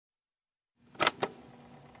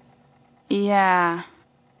Yeah.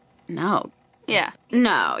 No. Yeah.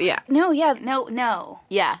 No, yeah. No, yeah, no.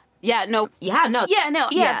 Yeah. Yeah, no. Yeah, no. Yeah, no,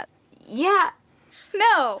 yeah. Yeah.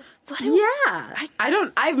 No. Yeah.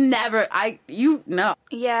 I've never, no.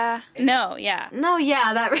 Yeah. No, yeah. No,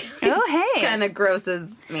 yeah, that really Oh, hey. kind of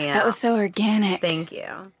grosses me out. That was so organic. Thank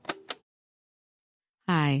you.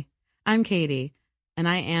 Hi, I'm Katie, and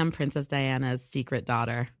I am Princess Diana's secret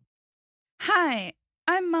daughter. Hi,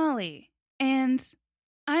 I'm Molly, and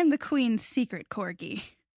I'm the Queen's secret corgi.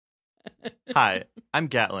 Hi, I'm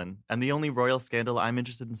Gatlin, and the only royal scandal I'm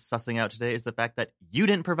interested in sussing out today is the fact that you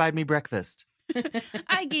didn't provide me breakfast.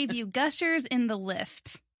 I gave you gushers in the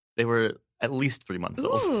lift. They were at least 3 months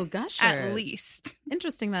old. Ooh, gushers. At least.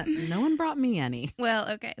 Interesting that no one brought me any.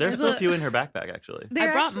 Well, okay. There's still a few in her backpack, actually. I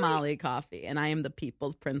brought Molly coffee, and I am the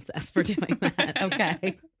people's princess for doing that,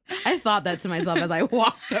 okay? I thought that to myself as I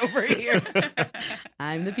walked over here.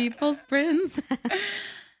 I'm the people's princess.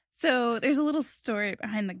 So there's a little story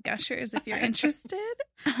behind the gushers if you're interested.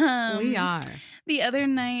 We are. The other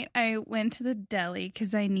night I went to the deli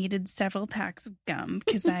because I needed several packs of gum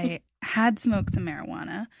because I had smoked some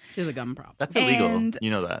marijuana. She has a gum problem. That's illegal. And-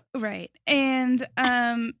 You know that. Right. And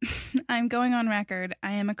I'm going on record.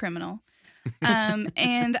 I am a criminal. And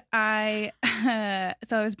so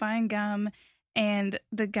I was buying gum. And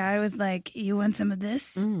the guy was like, "You want some of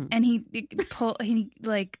this?" And he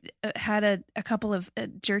had a couple of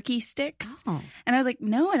jerky sticks. Oh. And I was like,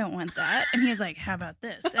 "No, I don't want that." And he was like, "How about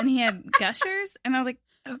this?" And he had gushers. And I was like,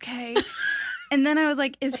 "Okay." And then I was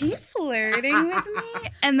like, "Is he flirting with me?"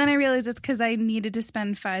 And then I realized it's because I needed to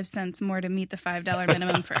spend 5 cents more to meet the $5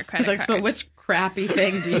 minimum for a credit Like, card. so which crappy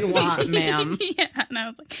thing do you want, ma'am? Yeah. And I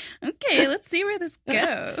was like, "Okay, let's see where this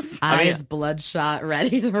goes." Eyes bloodshot,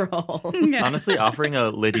 ready to roll. Yeah. Honestly, offering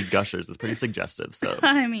a lady gushers is pretty suggestive, so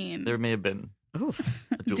I mean, there may have been Oof.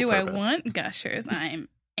 a dual do purpose. I want gushers? I'm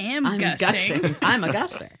I'm gushing. I'm a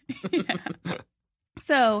gusher. Yeah.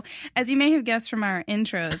 So, as you may have guessed from our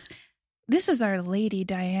intros, this is our Lady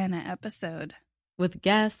Diana episode With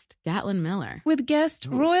guest Gatlin Miller. with guest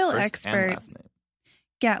Ooh, royal first and expert last name.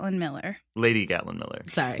 Gatlin Miller. Lady Gatlin Miller.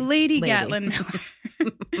 Sorry. Lady Gatlin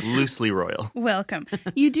Miller. Loosely royal. Welcome.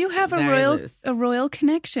 You do have Very a loose. royal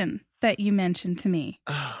connection that you mentioned to me.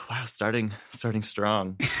 Oh, wow, starting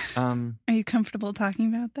strong. Are you comfortable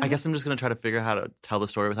talking about that? I guess I'm just going to try to figure out how to tell the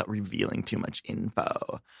story without revealing too much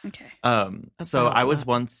info. Okay. So About I was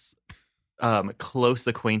what? once close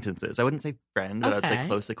acquaintances. I wouldn't say friend, but I'd say Okay.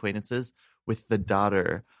 close acquaintances with the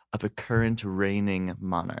daughter of a current reigning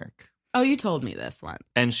monarch. Oh, you told me this one.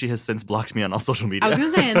 And she has since blocked me on all social media. I was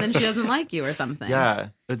going to say, and then she doesn't like you or something. Yeah,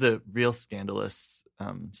 it was a real scandalous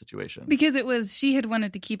situation. Because she had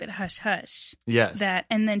wanted to keep it hush hush. Yes.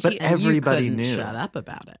 And then But she And everybody you couldn't knew. shut up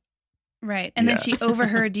about it. right, and then Yeah. she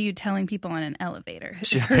overheard you telling people on an elevator.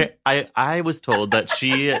 I was told that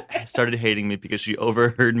she started hating me because she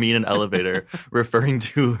overheard me in an elevator referring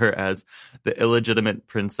to her as the illegitimate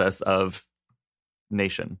princess of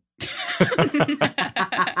nation.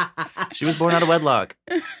 She was born out of wedlock.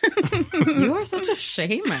 You are such a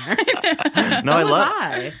shamer. No, I was love.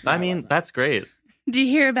 I. I mean, that's great. Do you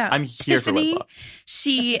hear about I'm here for Tiffany? wedlock.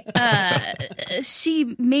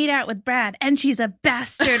 She made out with Brad, and she's a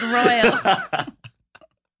bastard royal.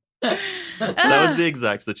 That was the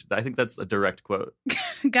exact situation. I think that's a direct quote.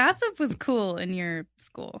 Gossip was cool in your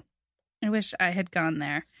school. I wish I had gone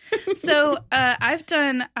there. So I've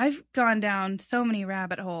gone down so many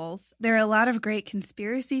rabbit holes. There are a lot of great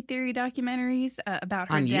conspiracy theory documentaries about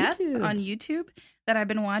her On death YouTube. on YouTube that I've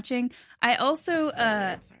been watching. I also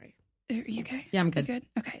Sorry. are you okay? Yeah, I'm You good. good?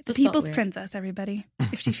 Okay. The Just felt People's weird. Princess, everybody.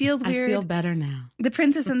 If she feels I weird, feel better now. the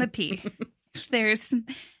Princess and the P. If there's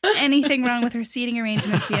anything wrong with her seating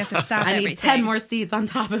arrangements, we have to stop I need everything. 10 more seats on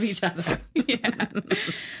top of each other. Yeah.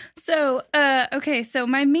 So, okay. So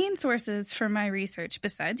my main sources for my research,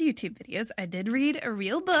 besides YouTube videos, I did read a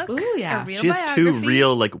real book. Ooh, yeah. A real She has two biography.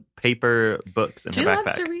 real like paper books in She her loves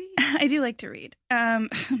backpack. to read. I do like to read. I'm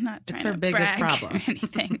not trying It's her to biggest brag problem. or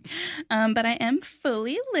anything, but I am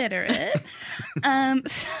fully literate.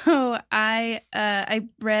 So I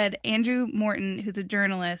read Andrew Morton, who's a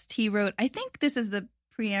journalist. He wrote, I think this is the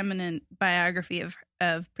preeminent biography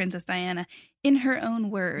of Princess Diana in her own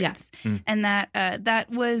words. Yes. And that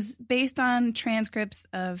was based on transcripts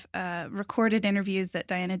of recorded interviews that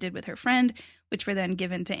Diana did with her friend, which were then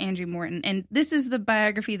given to Andrew Morton. And this is the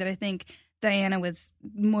biography that I think Diana was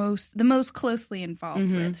the most closely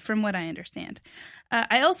involved with, from what I understand.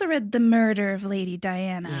 I also read The Murder of Lady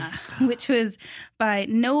Diana, which was by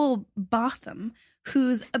Noel Botham,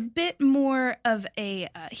 who's a bit more of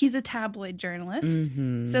he's a tabloid journalist.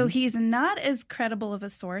 So he's not as credible of a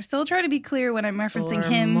source. So I'll try to be clear when I'm referencing For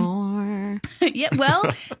him. more Yeah, well,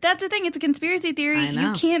 that's the thing. It's a conspiracy theory. I know.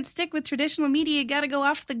 You can't stick with traditional media. You got to go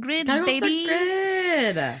off the grid, Gotta go baby. off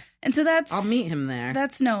the grid. And so I'll meet him there.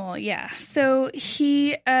 That's Noel, yeah. So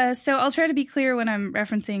so I'll try to be clear when I'm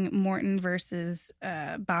referencing Morton versus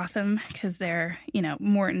Botham, because they're,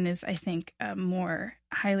 Morton is, I think, a more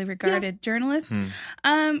highly regarded journalist.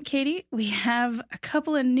 Katie, we have a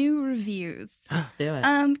couple of new reviews. Let's do it.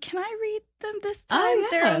 Can I read them this time? Oh, yeah.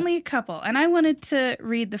 There are only a couple, and I wanted to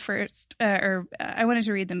read the first, I wanted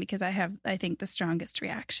to read them because I have, I think, the strongest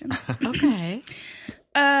reactions. Okay.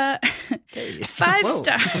 5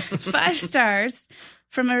 stars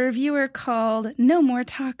from a reviewer called No More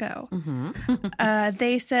Taco.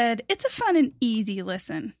 They said, it's a fun and easy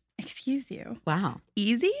listen. Excuse you. Wow.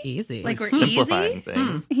 Easy? Easy. Like we're simplifying easy?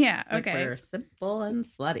 things. Yeah, Like okay. we're simple and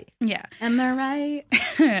slutty. Yeah. And they're right.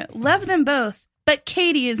 Love them both, but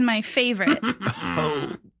Katie is my favorite.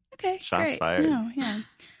 Oh, Okay, Shots great. fired. No, yeah.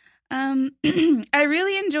 I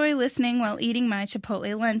really enjoy listening while eating my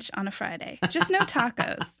Chipotle lunch on a Friday. Just no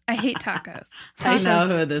tacos. I hate tacos. I know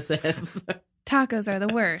who this is. Tacos are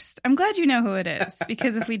the worst. I'm glad you know who it is,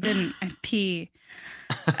 because if we didn't, I'd pee.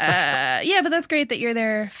 Yeah, but that's great that you're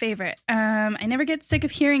their favorite. I never get sick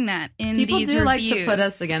of hearing that in People these do reviews. like to put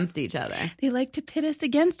us against each other. They like to pit us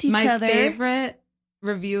against each My other. favorite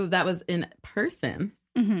review that was in person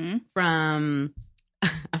Mm-hmm. from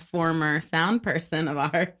a former sound person of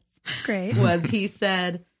ours Great. was he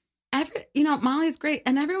said, Molly's great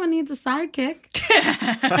and everyone needs a sidekick.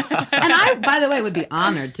 And I, by the way, would be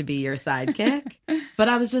honored to be your sidekick. But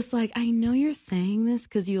I was just like, I know you're saying this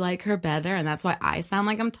because you like her better. And that's why I sound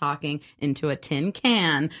like I'm talking into a tin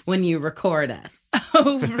can when you record us.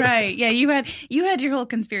 Oh, right. Yeah, you had your whole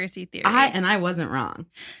conspiracy theory. I wasn't wrong.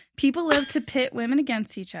 People love to pit women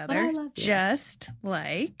against each I other, love you. just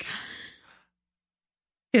like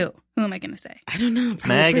who? Who am I going to say? I don't know. Probably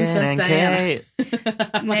Megan Princess and Diana. Kate,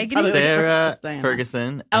 Megan Probably Sarah Princess Diana.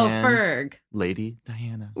 Ferguson, Oh, and Ferg. Lady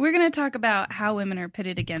Diana. We're going to talk about how women are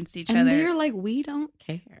pitted against each And other they're like, we don't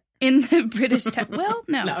care. in the British. Well,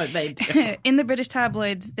 no. No, they do. In the British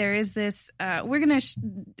tabloids, there is this. We're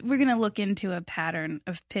gonna look into a pattern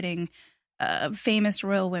of pitting famous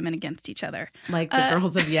royal women against each other. Like the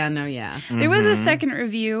girls of Yeah, No, Yeah. There was a Mhm. second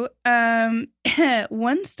review,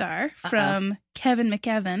 1 star from Kevin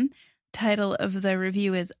McKevin. Title of the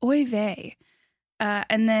review is Oy vey.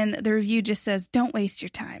 And then the review just says, don't waste your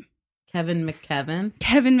time. Kevin McKevin.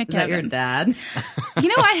 Kevin Is that your McKevin. dad?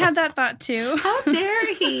 I had that thought too. How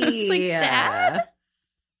dare he? It's like, Dad?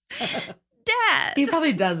 Dad. He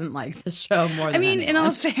probably doesn't like the show more than I mean, in all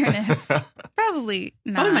anyone. fairness, probably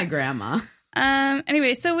not. Probably my grandma.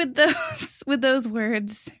 Anyway, so with those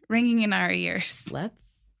words ringing in our ears, Let's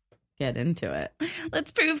get into it. let's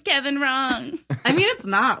prove Kevin wrong. I mean, it's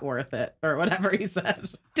not worth it, or whatever he said.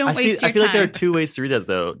 Don't waste your I feel like there are time. two ways to read that,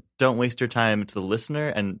 though. Don't waste your time to the listener,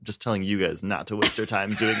 and just telling you guys not to waste your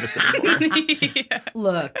time doing this anymore. Yeah.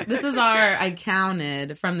 Look, this is I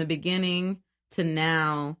counted from the beginning to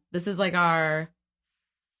now. This is like our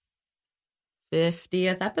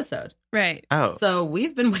 50th episode. Right. Oh, So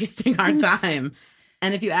we've been wasting our time.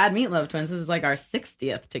 And if you add Meatloaf Twins, this is like our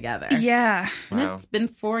 60th together. Yeah. And wow. it's been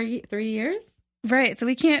 3 years. Right. So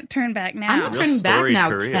we can't turn back I'm now. not Real turning back storied now,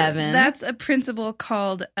 career. Kevin. That's a principle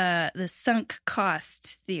called the sunk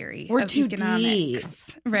cost theory We're of too economics.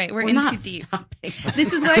 deep. Right. We're We're in not too deep. stopping.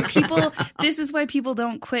 This is why people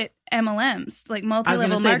don't quit MLMs, like I was multi-level going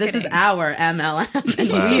to say, marketing. this is our MLM, and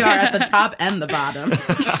Wow. we are at the top and the bottom.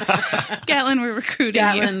 Gatlin, we're recruiting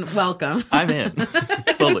Gatlin, welcome. I'm in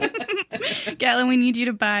fully. you. Gatlin, we need you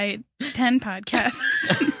to buy 10 podcasts.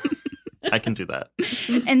 I can do that.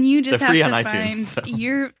 And you just They're have free to on find iTunes, so.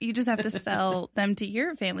 you just have to sell them to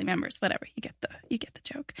your family members. Whatever, you get the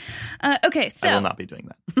joke. Okay, so I will not be doing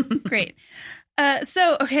that. great.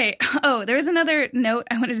 Okay. Oh, there was another note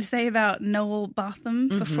I wanted to say about Noel Botham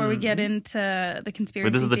before we get into the conspiracy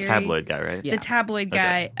But this is the theory. tabloid guy, right? Yeah. The tabloid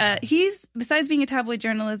Okay. guy. He's, besides being a tabloid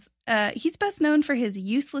journalist, he's best known for his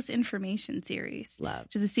Useless Information series, Love.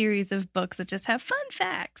 which is a series of books that just have fun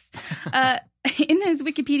facts. In his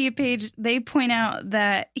Wikipedia page, they point out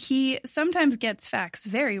that he sometimes gets facts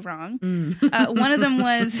very wrong. One of them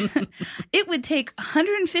was, it would take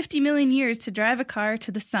 150 million years to drive a car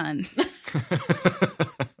to the sun.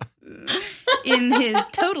 In his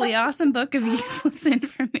totally awesome book of useless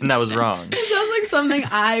information. And that was wrong. It sounds like something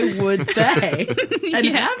I would say and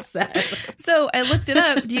Yeah. have said. So I looked it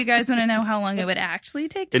up. Do you guys want to know how long it would actually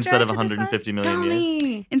take to Instead drive of to the sun? 150 million Tell years.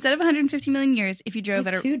 me. Instead of 150 million years, if you drove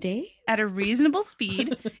Like at 2 days? a reasonable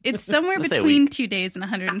speed, it's somewhere Let's say a between week. 2 days and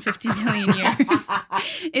 150 million years.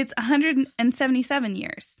 It's 177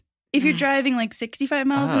 years. If you're driving like 65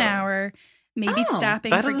 miles an Oh. hour, maybe Oh,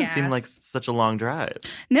 stopping That for doesn't gas. seem like such a long drive.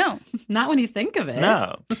 No. Not when you think of it.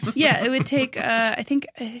 No. Yeah, it would take I think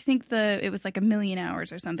it was like 1 million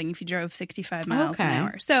hours or something if you drove 65 miles Okay. an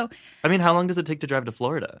hour. So, I mean, how long does it take to drive to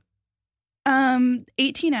Florida?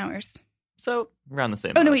 18 hours. So around the same.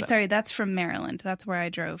 Oh amount no, of wait, time. sorry, that's from Maryland. That's where I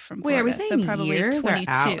drove from Wait, Florida. are we saying so probably years 22.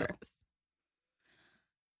 or hours?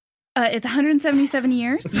 It's 177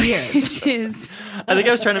 years. Years. Which is I think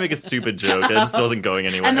I was trying to make a stupid joke. It just wasn't going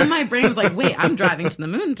anywhere. And then my brain was like, wait, I'm driving to the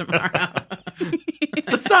moon tomorrow. It's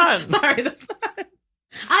the sun. Sorry, the sun.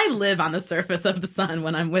 I live on the surface of the sun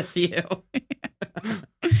when I'm with you.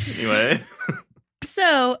 Anyway,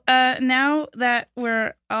 So now that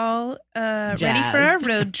we're all ready for our Jazzed.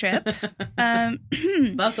 road trip,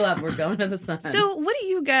 Buckle up, we're going to the sun. so what do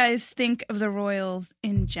you guys think of the Royals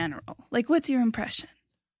in general? Like, what's your impression?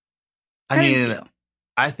 I How do you mean, feel?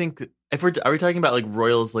 I think are we talking about like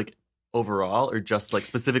royals like overall or just like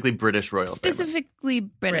specifically British royal family? Specifically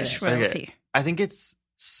British British. royalty. Okay. I think it's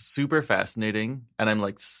super fascinating, and I'm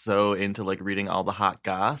like so into like reading all the hot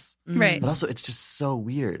goss. Right. But also, it's just so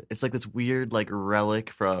weird. It's like this weird like relic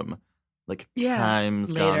from like Yeah.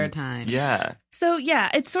 times Later gone. time. Yeah, So yeah,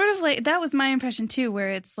 it's sort of like that was my impression too,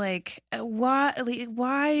 where it's like,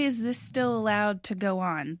 why is this still allowed to go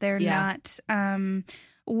on? They're Yeah. not.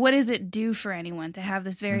 What does it do for anyone to have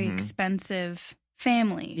this very Mhm. expensive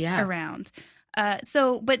family Yeah. around?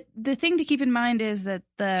 But the thing to keep in mind is that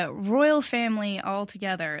the royal family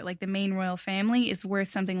altogether, like the main royal family, is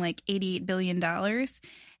worth something like $88 billion.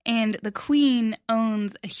 And the Queen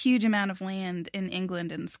owns a huge amount of land in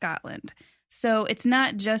England and Scotland. So it's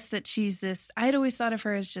not just that she's this, I'd always thought of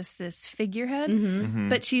her as just this figurehead, Mhm. Mhm.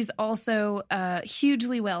 but she's also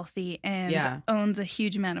hugely wealthy and Yeah. owns a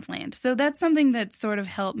huge amount of land. So that's something that sort of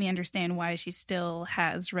helped me understand why she still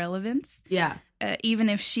has relevance. Yeah. Even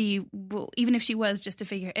if she was just a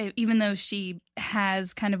figure, even though she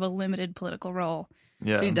has kind of a limited political role.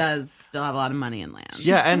 yeah. She does still have a lot of money and land. She's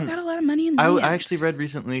Yeah, still and got a lot of money in I land. actually read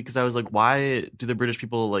recently because I was like, why do the British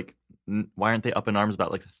people like? Why aren't they up in arms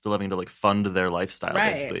about like still having to like fund their lifestyle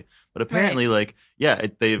Right. basically? But apparently, like, yeah,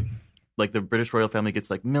 they like the British royal family gets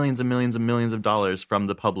like millions and millions and millions of dollars from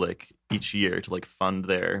the public each year to like fund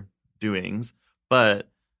their doings, but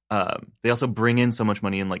they also bring in so much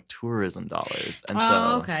money in like tourism dollars, and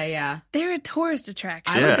so okay, yeah. They're a tourist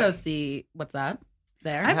attraction. I Yeah. would go see what's up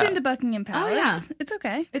there. I've Yeah. been to Buckingham Palace. yeah. It's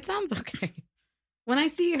okay. It sounds okay. When I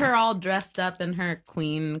see her all dressed up in her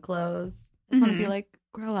queen clothes, I just want to be like,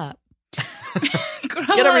 grow up. Grow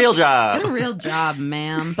get a up. real job. Get a real job,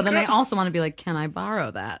 ma'am. But then I also want to be like, can I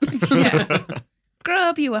borrow that? Yeah. Grow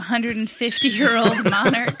up, you 150-year-old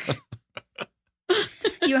monarch.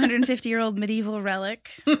 You 150-year-old medieval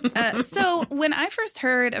relic. So when I first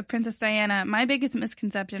heard of Princess Diana, my biggest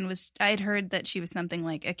misconception was I'd heard that she was something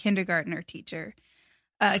like a kindergarten teacher.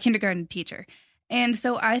 And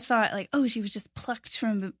so I thought like, oh, she was just plucked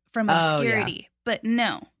from obscurity. But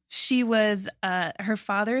no, she was, her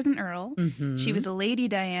father is an earl. Mhm. She was a Lady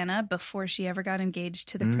Diana before she ever got engaged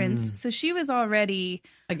to the prince. So she was already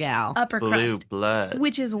a gal. upper Blue crust, blood,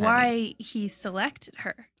 which is honey. why he selected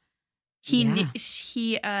her. He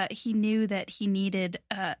knew that he needed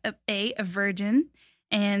a virgin,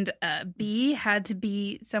 and B had to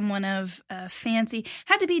be someone of fancy,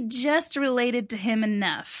 had to be just related to him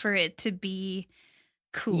enough for it to be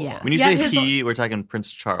cool. Yeah. When you Yeah, say his- he, we're talking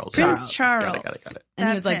Prince Charles. Prince Charles. Charles. Got it. And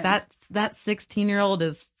he was That's like, him. that 16-year-old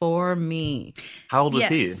is for me. How old was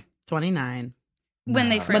Yes. he? 29. When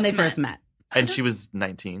they No. first When they met. first met. And she was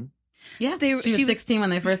 19. Yeah. They were- she was she was- 16 when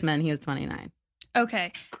they first met and he was 29.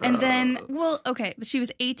 Okay. And then, Gross. but she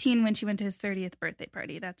was 18 when she went to his 30th birthday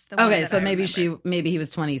party. That's the one Okay, that so I maybe remember. maybe he was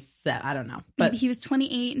 27. I don't know. But Maybe he was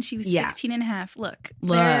 28 and she was Yeah. 16 and a half. Look,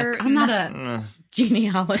 look, they're I'm not not- a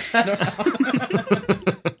genealogist. I don't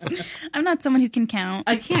know. I'm not someone who can count.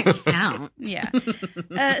 I can't count. Yeah.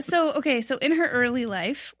 So in her early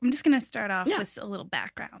life, I'm just going to start off Yeah. with a little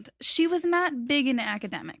background. She was not big into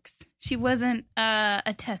academics. She wasn't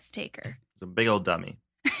a test taker. It's a big old dummy.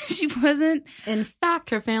 She wasn't, In fact,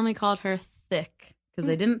 her family called her thick because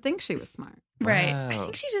they didn't think she was smart. right. I Wow.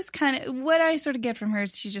 think she just kind of, what I sort of get from her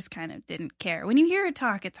is she just kind of didn't care. When you hear her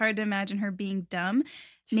talk, it's hard to imagine her being dumb.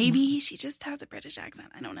 Maybe she just has a British accent.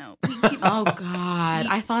 I don't know. Oh God,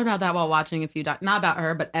 I thought about that while watching a few not about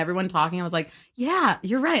her, but everyone talking. I was like, "Yeah,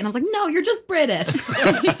 you're right," and I was like, "No, you're just British."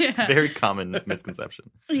 Yeah. Very common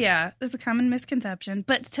misconception. Yeah, there's a common misconception.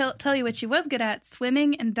 But to tell you what she was good at,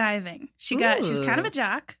 swimming and diving. She was kind of a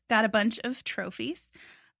jock, got a bunch of trophies.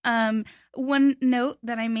 One note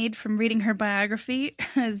that I made from reading her biography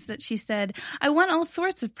is that she said, I won all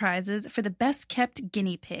sorts of prizes for the best kept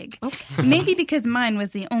guinea pig. Okay. Maybe because mine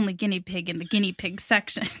was the only guinea pig in the guinea pig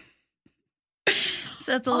section.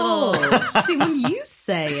 So that's a little... Oh, see, when you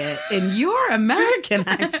say it in your American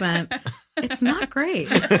accent, it's not great.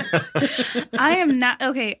 I am not...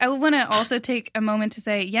 Okay, I want to also take a moment to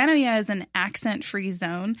say Yanoya is an accent-free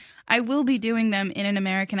zone. I will be doing them in an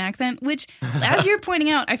American accent, which, as you're pointing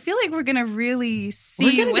out, I feel like we're going to really see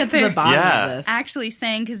We're going to what get to they're the bottom Yeah. of this. actually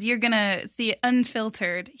saying, because you're going to see it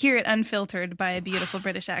unfiltered, hear it unfiltered by a beautiful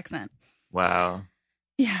British accent. Wow.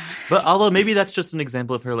 Yeah. But although maybe that's just an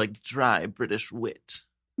example of her like dry British wit.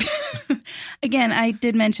 Again, I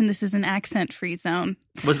did mention this is an accent-free zone.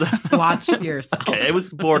 Was that Watch yourself. Okay, it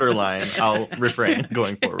was borderline. I'll refrain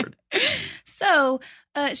going forward. So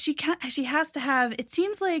she has to have, it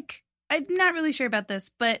seems like, I'm not really sure about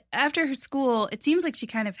this, but after her school, it seems like she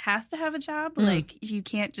kind of has to have a job. Like, you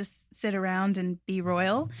can't just sit around and be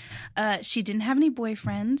royal. She didn't have any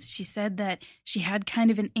boyfriends. She said that she had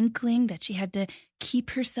kind of an inkling that she had to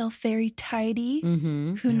keep herself very tidy.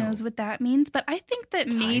 Mm-hmm. Who knows what that means? But I think that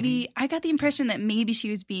maybe, I got the impression that maybe she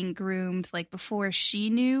was being groomed, like, before she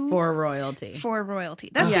knew. For royalty. For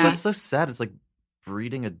royalty. That's Yeah. That's so sad. It's like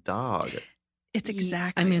breeding a dog. It's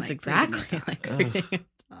exactly I mean, it's like breeding a exactly dog. like Ugh. breeding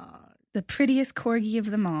a dog. The prettiest corgi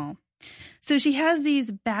of them all. So she has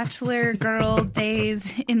these bachelor girl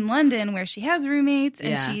days in London where she has roommates and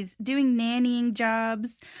Yeah. she's doing nannying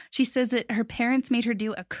jobs. She says that her parents made her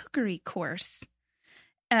do a cookery course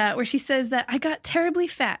where she says that I got terribly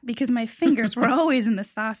fat because my fingers were always in the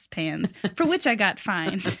saucepans, for which I got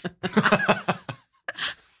fined.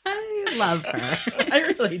 I love her.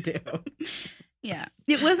 I really do. Yeah.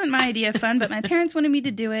 It wasn't my idea of fun, but my parents wanted me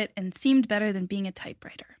to do it and seemed better than being a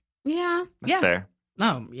typewriter. Yeah. That's Yeah. fair.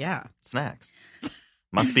 Oh, yeah. Snacks.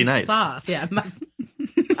 Must be nice. Sauce. Yeah. Must.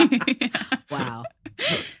 Wow.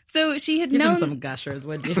 So she had Give him known some gushers,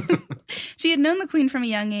 would you? she had known the Queen from a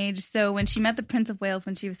young age. So when she met the Prince of Wales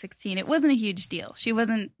when she was 16, it wasn't a huge deal. She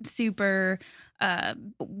wasn't super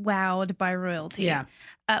wowed by royalty. Yeah.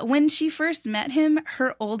 When she first met him,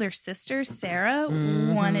 her older sister, Sarah,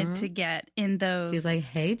 wanted to get in those She's like,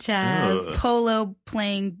 hey, Chaz. Ugh. polo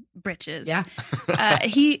playing breeches. Yeah.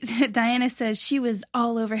 Diana says she was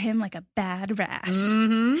all over him like a bad rash.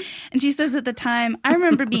 Mm-hmm. And she says at the time, I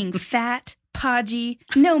remember being fat, podgy,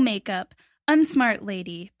 no makeup, unsmart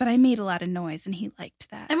lady, but I made a lot of noise and he liked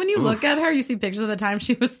that. And when you look at her, you see pictures of the time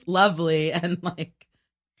she was lovely and like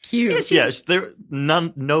cute. Yeah,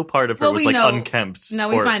 No part of her Well, was we like know- unkempt. No,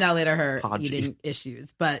 we or- find out later her podgy. eating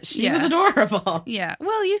issues, but she Yeah. was adorable. Yeah.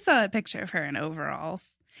 Well, you saw a picture of her in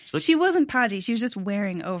overalls. She's like- She wasn't podgy. She was just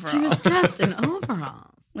wearing overalls. She was just in overalls.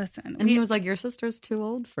 Listen. And he was like, your sister's too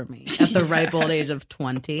old for me at the ripe old age of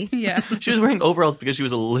 20. Yeah. She was wearing overalls because she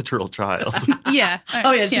was a literal child. Yeah.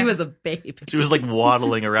 Oh, yeah, she was a baby. She was like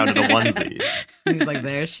waddling around in a onesie. He was like,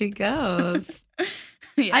 there she goes.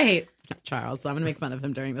 Yeah. I hate Charles, so I'm going to make fun of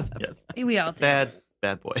him during this episode. We all do.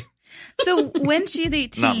 Bad boy. So when she's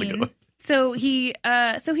 18, Not in a good way. so he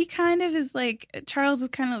kind of is like, Charles is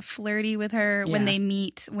kind of flirty with her when Yeah. they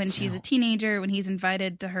meet when she's a teenager, when he's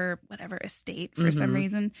invited to her whatever estate for some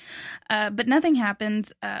reason, but nothing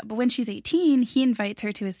happens. But when she's 18, he invites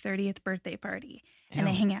her to his 30th birthday party, and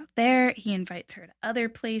they hang out there. He invites her to other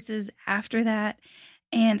places after that,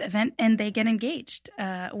 and they get engaged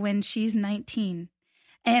when she's 19.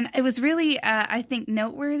 And it was really, I think,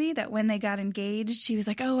 noteworthy that when they got engaged, she was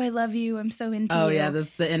like, oh, I love you. I'm so into you. Oh, yeah,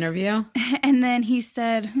 this the interview. And then he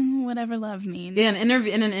said, whatever love means. Yeah, in an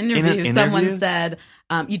interview, interview? someone said,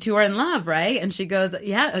 you two are in love, right? And she goes,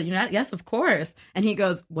 yeah, yes, of course. And he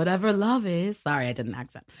goes, whatever love is. Sorry, I did an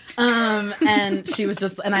accent. And she was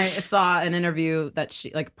just, and I saw an interview that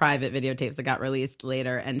she, like private videotapes that got released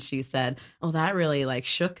later. And she said, oh, that really like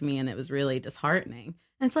shook me. And it was really disheartening.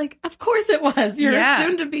 And it's like, of course it was. Your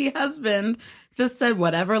soon-to-be husband just said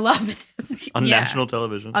whatever love is On Yeah. national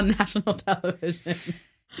television. on national television.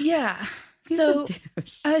 Yeah. He's So a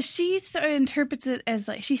douche. she sort of interprets it as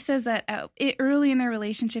like, she says that early in their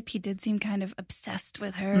relationship, he did seem kind of obsessed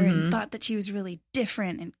with her and thought that she was really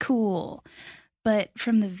different and cool. But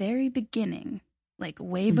from the very beginning, like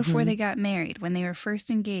way before they got married, when they were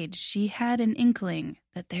first engaged, she had an inkling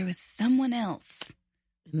that there was someone else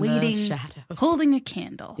In the waiting, shadows. holding a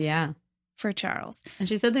candle Yeah. for Charles. And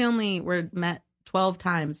she said they only were met 12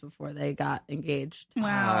 times before they got engaged.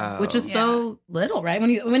 Wow. Which is Yeah. so little, right? When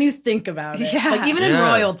you think about it. Yeah. Like even in Yeah.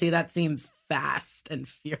 royalty, that seems fast and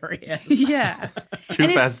furious. Yeah. Too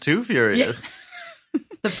And it's- fast, too furious.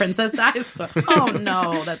 The Princess Dies story. Oh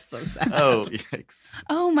no, that's so sad. Oh, yikes.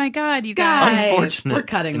 Oh my God, you guys. Unfortunate We're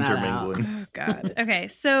cutting that out. intermingling. Oh God. Okay,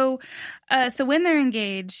 so when they're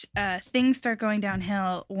engaged, things start going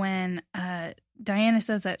downhill when Diana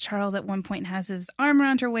says that Charles at one point has his arm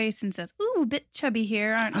around her waist and says, "Ooh, a bit chubby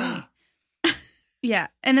here, aren't we?" Yeah,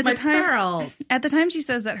 and at My the time, pearls. at the time, she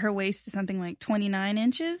says that her waist is something like 29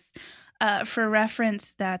 inches. For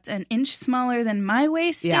reference, that's an inch smaller than my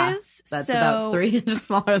waist Yeah, is. That's so, about 3 inches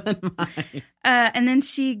smaller than mine. and then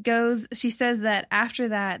she says that after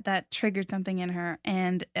that triggered something in her,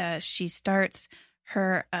 and she starts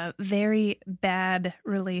her very bad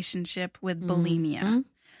relationship with bulimia.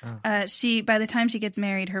 Mhm. By the time she gets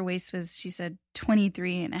married, her waist was, she said,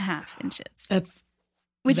 23 and a half inches. That's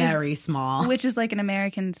Which very is small. Which is like an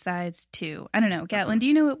American size 2. I don't know. Gatlin, do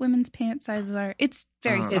you know what women's pant sizes are? It's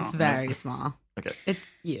very small. It's very small. Okay.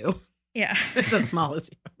 It's you. Yeah. It's as small as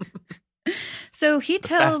you. So he Fast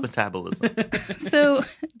tells... metabolism. So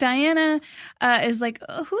Diana is like,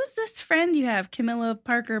 oh, who's this friend you have, Camilla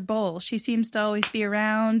Parker Bowles? She seems to always be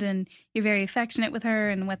around and you're very affectionate with her,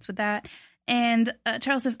 and what's with that? And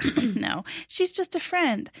Charles says, no, she's just a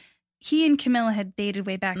friend. He and Camilla had dated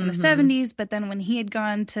way back in the 70s, but then when he had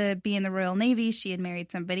gone to be in the Royal Navy, she had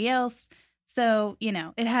married somebody else. So,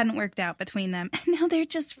 it hadn't worked out between them. And now they're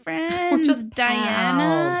just friends. We're just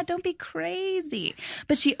Diana, pals. don't be crazy.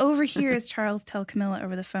 But she overhears Charles tell Camilla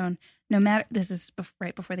over the phone, no matter, this is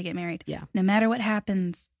right before they get married. Yeah. No matter what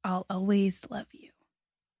happens, I'll always love you.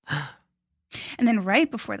 And then right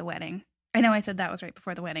before the wedding, I know I said that was right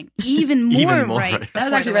before the wedding. Even more, right. That was before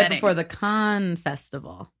actually the right wedding. before the Cannes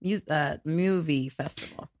Festival, movie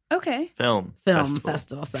festival, Okay. Film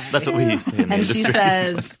festival. Sorry. That's what we say in the And she industry.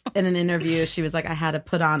 says in an interview, she was like, I had to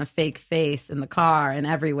put on a fake face in the car and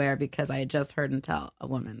everywhere because I had just heard him tell a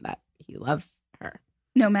woman that he loves her.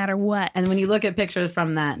 No matter what. And when you look at pictures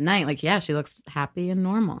from that night, like, yeah, she looks happy and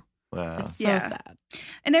normal. Wow. It's so Yeah. sad.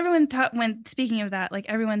 And everyone when speaking of that, like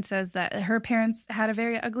everyone says that her parents had a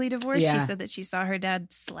very ugly divorce. Yeah. She said that she saw her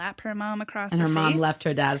dad slap her mom across And the her mom face. left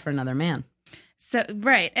her dad for another man. So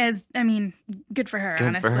good for her, Good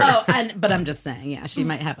honestly. for her. But I'm just saying, yeah, she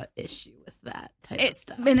might have an issue with that type of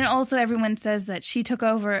stuff. And then also everyone says that she took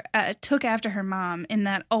after her mom in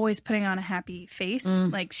that always putting on a happy face.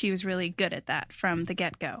 Like she was really good at that from the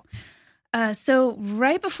get-go. So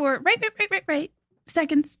right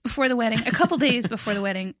seconds before the wedding, a couple days before the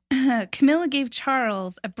wedding, Camilla gave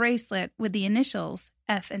Charles a bracelet with the initials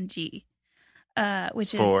F and G,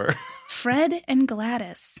 which is Fred and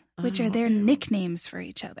Gladys, which are their nicknames for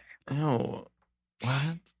each other. Oh,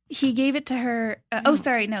 what? He gave it to her.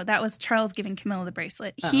 That was Charles giving Camilla the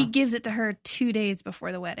bracelet. He gives it to her 2 days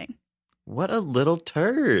before the wedding. What a little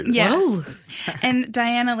turd. Yeah. What a loser. And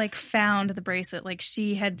Diana found the bracelet.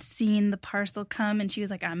 She had seen the parcel come and she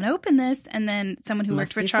was like, I'm gonna open this. And then someone who worked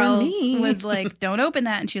Must for be for Charles me. was like, don't open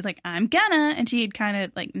that. And she was like, I'm gonna. And she had kind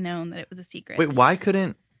of known that it was a secret. Wait, why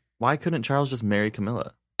couldn't Charles just marry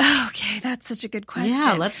Camilla? Okay, that's such a good question.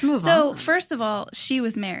 Yeah, let's move on. So first of all, she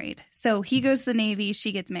was married. So he goes to the Navy,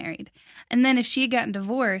 she gets married. And then if she had gotten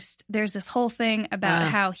divorced, there's this whole thing about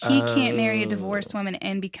how he can't marry a divorced woman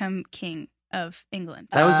and become king of England.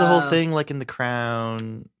 That was the whole thing, in The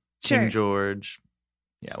Crown, Sure. King George.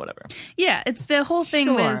 Yeah, whatever. Yeah, it's the whole thing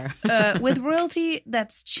Sure. with royalty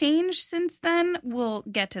that's changed since then. We'll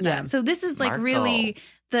get to that. Yeah. So this is Marco. really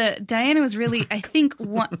Diana was really, I think,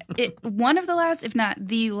 one of the last, if not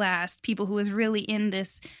the last, people who was really in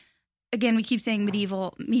this. Again, we keep saying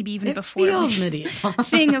medieval, maybe even It before feels medieval.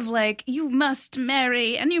 thing of you must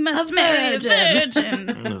marry and you must marry a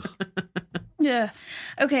virgin. Ugh. Yeah.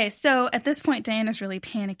 Okay, so at this point, Diana's really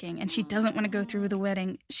panicking and she doesn't want to go through with the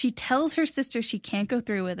wedding. She tells her sister she can't go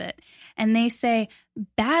through with it. And they say,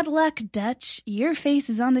 bad luck, Dutch. Your face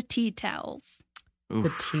is on the tea towels.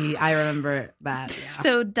 The tea. I remember that. Yeah.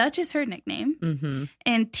 So Dutch is her nickname. Mm-hmm.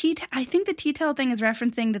 And I think the tea towel thing is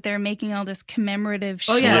referencing that they're making all this commemorative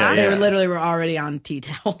Oh, shit. yeah. Yeah, They yeah. literally were already on tea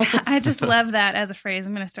towels. I just love that as a phrase.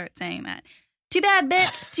 I'm going to start saying that. Too bad,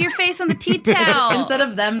 bitch. It's your face on the tea towel. Instead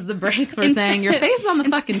of them's the breaks, we're saying your face is on the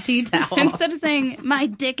fucking tea towel. Instead of saying my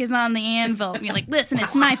dick is on the anvil, you're like, listen,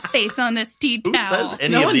 it's my face on this tea Who towel. says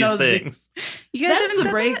any No of one these knows things? You guys Them's haven't the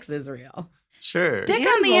said breaks is real. that? Sure. Dick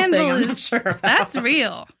on the Anvil thing, anvil I'm not is sure about. that's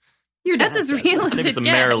real. Your That's dad as says real that. as I think it it's a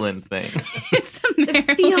gets. Maryland thing. It's a Maryland.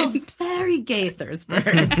 It feels very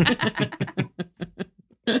Gaithersburg.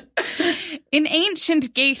 In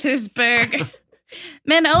ancient Gaithersburg,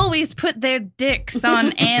 men always put their dicks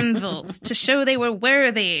on anvils to show they were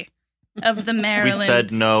worthy of the We Maryland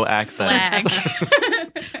said no accents.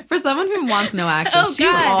 flag. For someone who wants no accent, Oh, she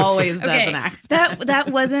God. always does Okay, an accent.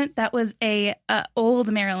 that was a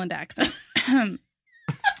old Maryland accent.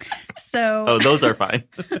 So Oh, those are fine.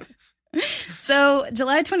 So,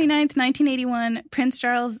 July 29th, 1981, Prince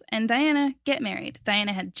Charles and Diana get married.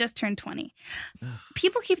 Diana had just turned 20.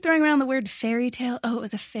 People keep throwing around the word fairy tale. Oh, it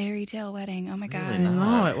was a fairy tale wedding. Oh my Really God. not.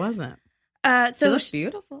 No, it wasn't. So She looks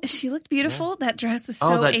beautiful. she looked beautiful. That dress is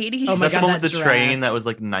Oh, so that- 80s. Oh my That's God, the one with that the train dress. that was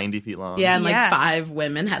like 90 feet long. Yeah, and like Yeah. 5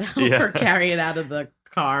 women had to help Yeah. her carry it out of the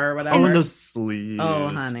car or whatever. Oh, and those sleeves. Oh,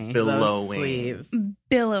 honey. Those Billowing. sleeves.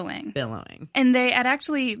 Billowing. Billowing. And they had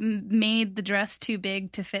actually made the dress too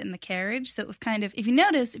big to fit in the carriage. So it was kind of, if you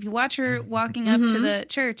notice, if you watch her walking up to Mhm. the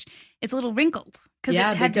church, it's a little wrinkled.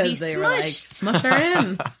 Yeah, it had to be because they were like, smushed. smush her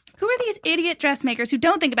in. Who are these idiot dressmakers who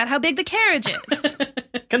don't think about how big the carriage is?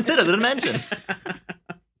 Consider the dimensions.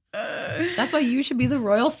 That's why you should be the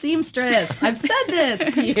royal seamstress. I've said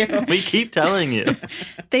this to you. We keep telling you.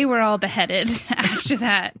 They were all beheaded after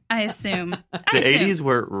that, I assume. The 80s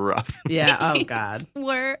were rough. Yeah, oh God.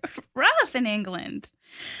 Were rough in England.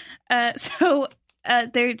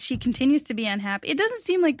 She continues to be unhappy. It doesn't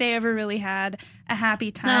seem like they ever really had a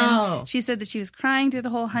happy time. No. She said that she was crying through the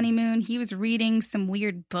whole honeymoon. He was reading some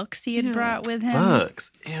weird books he had Ew. books with him.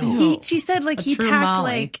 Books. Ew. She said like A he true packed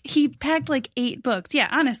Molly. like 8 books. Yeah,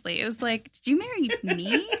 honestly, it was like, did you marry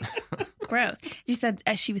me? It's gross. She said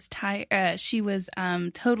she was tired. She was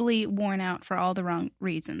totally worn out for all the wrong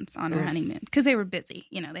reasons on her Oof. honeymoon because they were busy.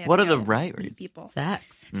 You know, they had What to are the go right meet reasons? people.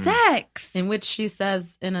 Sex. Sex. In which she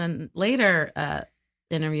says in a later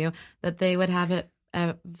interview that they would have it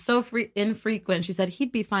so infrequent. She said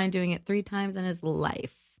he'd be fine doing it 3 times in his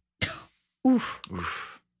life. Oof.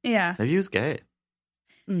 Oof. Yeah. Maybe he was gay.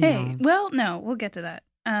 Hey, No. well, no, we'll get to that.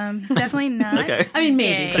 He's definitely not. Okay. I mean,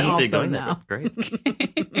 maybe, gay. but Didn't see it also going no. there.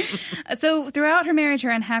 Great. So throughout her marriage, her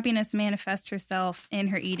unhappiness manifests herself in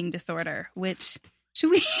her eating disorder, which do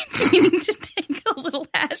we need to take a little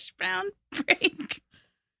hash brown break?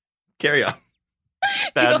 Carry on.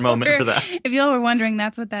 Bad Y'all moment were- for that. If y'all were wondering,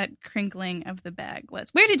 that's what that crinkling of the bag was.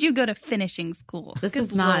 Where did you go to finishing school? This Good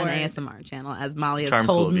is not Lord. an ASMR channel, as Molly has Charm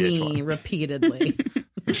told School me VH1. repeatedly.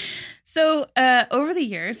 So over the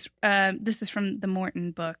years, this is from the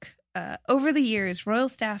Morton book. Over the years, royal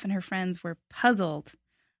staff and her friends were puzzled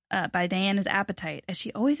by Diana's appetite, as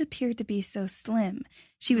she always appeared to be so slim.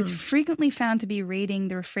 She was frequently found to be raiding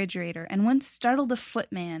the refrigerator and once startled a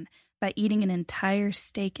footman by eating an entire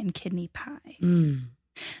steak and kidney pie. Mm,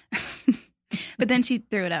 But then she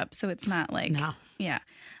threw it up, so it's not like no. yeah.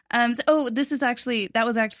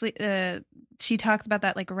 She talks about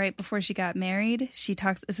that like right before she got married.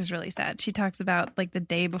 This is really sad. She talks about like the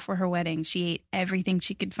day before her wedding, she ate everything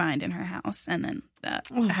she could find in her house and then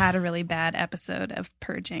had a really bad episode of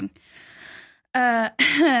purging.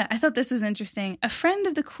 I thought this was interesting. A friend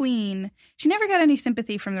of the Queen, she never got any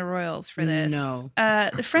sympathy from the royals for this. No.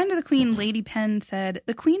 The friend of the Queen, Lady Penn, said,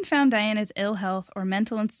 the Queen found Diana's ill health or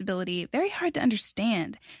mental instability very hard to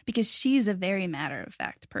understand because she's a very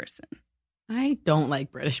matter-of-fact person. I don't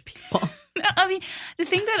like British people. I mean, the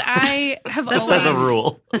thing that I have This always... says a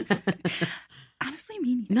rule. Honestly,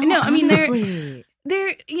 me neither. No, I mean, honestly.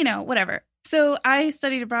 they're, whatever. So I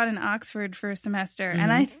studied abroad in Oxford for a semester,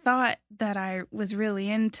 and I thought that I was really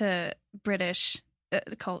into British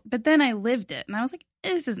cult, but then I lived it, and I was like,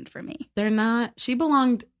 this isn't for me. They're not.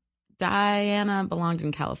 Diana belonged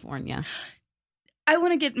in California. I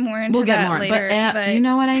want to get more into We'll get that more. later, but you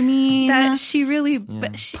know what I mean? that she really... Yeah.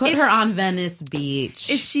 But she, Put if, her on Venice Beach.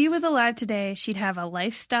 If she was alive today, she'd have a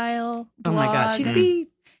lifestyle oh my God. blog. She'd be.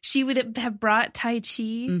 She would have brought Tai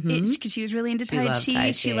Chi because she was really into She Tai loved Chi.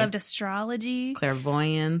 Tai She Chi. loved astrology.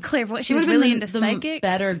 Clairvoyance. Clairvoyance. She She was would have really been into the psychics.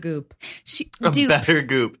 better goop. A Dupe. better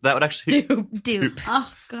goop. That would actually. Dupe.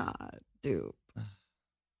 Oh, God. Dupe.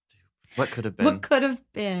 What could have been? What could have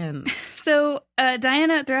been? So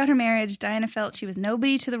Diana, throughout her marriage, Diana felt she was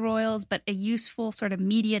nobody to the royals, but a useful sort of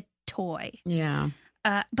media toy. Yeah.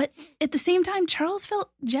 But at the same time, Charles felt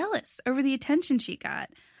jealous over the attention she got.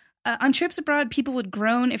 On trips abroad, people would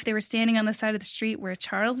groan if they were standing on the side of the street where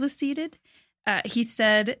Charles was seated. He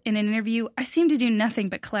said in an interview, I seem to do nothing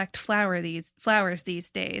but collect flowers these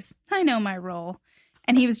days. I know my role.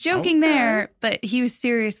 And he was joking there, but he was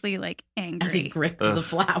seriously like angry. As he gripped the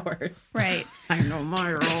flowers. Right. I know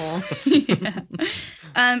my role. Yeah.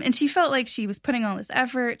 And she felt like she was putting all this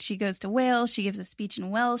effort. She goes to Wales, she gives a speech in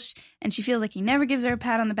Welsh, and she feels like he never gives her a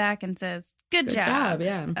pat on the back and says, good job.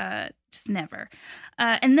 Yeah. Just never.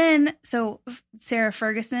 And then, so Sarah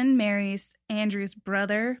Ferguson marries Andrew's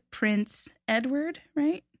brother, Prince Edward,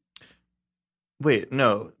 right? Wait,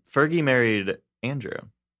 no. Fergie married Andrew.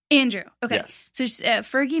 Andrew. Okay. Yes. So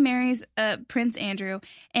Fergie marries Prince Andrew,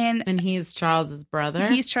 and he's Charles's brother.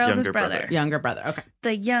 he's Charles's Younger brother. younger brother. Okay.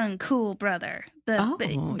 the young, cool brother.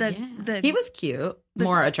 The He was cute,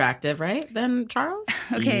 more attractive, right, than Charles,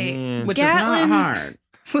 okay. Yeah. which Gatlin- is not hard.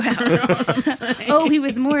 Wow. You know what I'm saying? Oh, he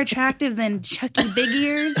was more attractive than Chucky Big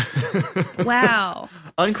Ears. Wow.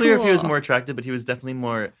 Unclear if he was Cool. more attractive, but he was definitely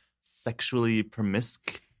more sexually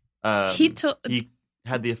promiscuous. He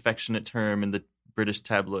had the affectionate term in the British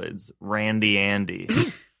tabloids, Randy Andy.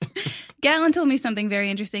 Gatlin told me something very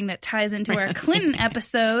interesting that ties into our Clinton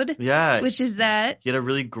episode, Yeah. which is that He had a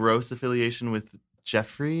really gross affiliation with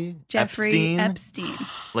Jeffrey Jeffrey Epstein. Epstein.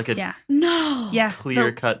 Like a Yeah. No. Yeah.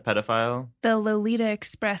 clear-cut pedophile. The Lolita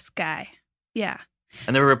Express guy. Yeah.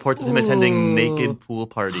 And there were reports of him attending Ooh. naked pool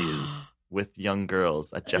parties with young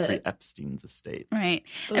girls at Jeffrey Epstein's estate. Right.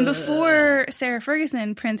 And before Sarah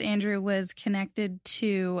Ferguson, Prince Andrew was connected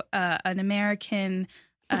to an American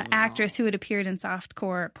actress who had appeared in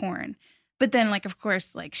softcore porn. But then, like, of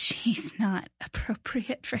course, like, she's not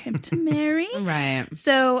appropriate for him to marry. Right.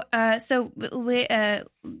 So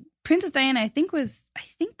Princess Diana, I think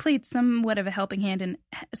played somewhat of a helping hand in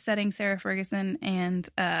setting Sarah Ferguson and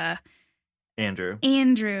Andrew.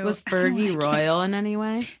 Andrew. Was I don't Fergie like it. royal in any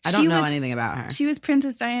way? I She don't know was- anything about her. She was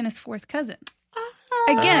Princess Diana's fourth cousin.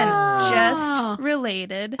 Again, Oh. just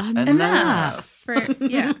related Enough. enough for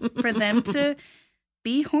them to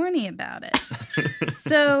be horny about it.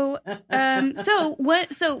 So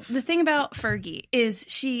the thing about Fergie is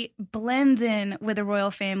she blends in with the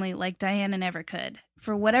royal family like Diana never could.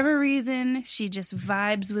 For whatever reason, she just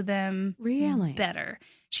vibes with them Really? better.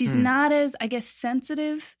 She's not as, I guess,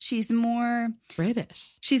 sensitive. She's more British.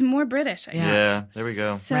 British. I Yeah. guess. Yeah, there we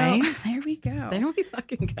go. So Right? there we go. There we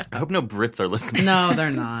fucking go. I hope no Brits are listening. No, they're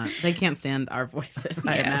not. They can't stand our voices,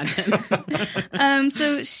 I Yeah. imagine.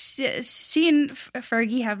 So she and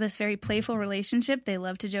Fergie have this very playful relationship. They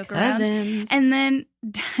love to joke around. Cousins. And then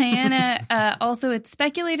Diana, also it's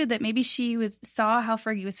speculated that maybe she saw how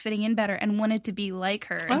Fergie was fitting in better and wanted to be like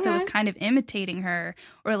her. And so was Okay. kind of imitating her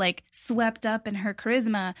or like swept up in her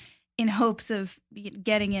charisma in hopes of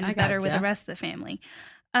getting in I better with gotcha. the rest of the family.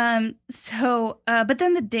 But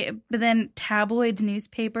then tabloids,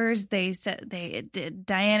 newspapers, they said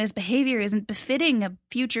Diana's behavior isn't befitting a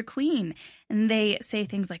future queen, and they say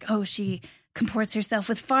things like, "Oh, she comports herself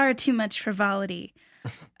with far too much frivolity."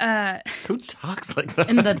 Who talks like that?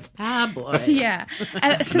 In the tabloid. Yeah,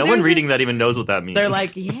 so No one there's reading this- that even knows what that means. They're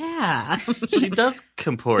like, yeah. she does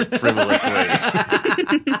comport frivolously.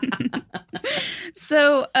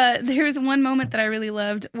 So there's one moment that I really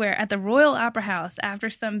loved where at the Royal Opera House, after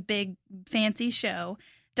some big fancy show,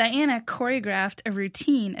 Diana choreographed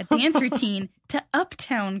a dance routine to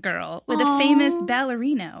Uptown Girl with a famous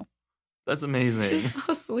ballerino. That's amazing.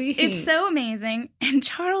 So sweet. It's so amazing. And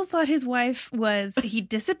Charles thought he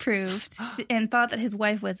disapproved and thought that his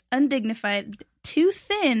wife was undignified, too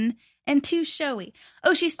thin, and too showy.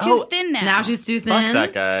 Oh, she's too thin now. Now she's too thin. Fuck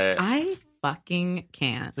that guy. I fucking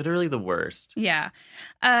can't. Literally the worst. Yeah.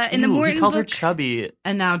 In the Ew, Morton he called her book, chubby.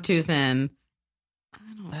 And now too thin. I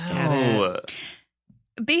don't get it. Oh.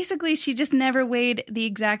 basically, she just never weighed the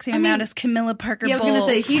exact same I mean, amount as Camilla Parker Yeah, I was going to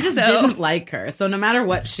Bowles, say, he just so- didn't like her. So no matter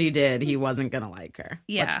what she did, he wasn't going to like her.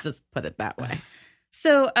 Yeah. Let's just put it that way.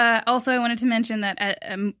 So, also, I wanted to mention that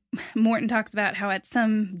Morton talks about how at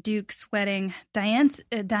some duke's wedding,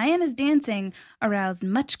 Diana's dancing aroused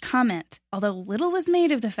much comment, although little was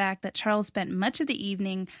made of the fact that Charles spent much of the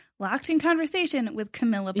evening locked in conversation with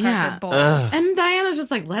Camilla Parker Yeah. Bowles. Ugh. And Diana's just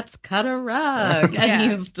like, let's cut a rug. Yeah.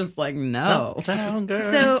 And he's just like, no. Uptown girl.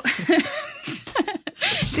 So,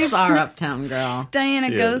 She's our uptown girl. Diana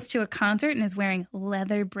She goes is. to a concert and is wearing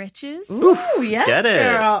leather breeches. Ooh, yes, get it.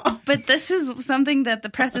 girl. But this is something that the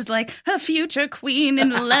press is like, a future queen in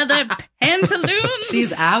leather pantaloons.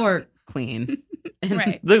 She's our queen. And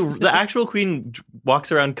right. the actual queen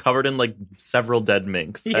walks around covered in like several dead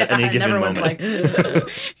minks Yeah, at any and given everyone's moment. like,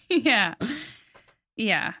 Yeah.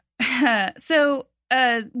 Yeah. So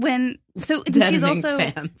dead she's mink also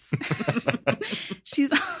fans.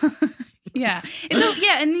 she's yeah. And so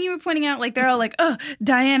yeah, and then you were pointing out like they're all like, "Oh,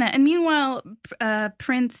 Diana." And meanwhile,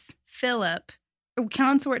 Prince Philip, or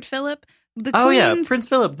Consort Philip, the Oh yeah, queen's- Prince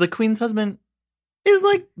Philip, the queen's husband, is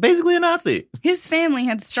like basically a Nazi. his family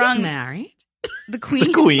had She's strong married. the queen.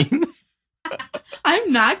 The queen.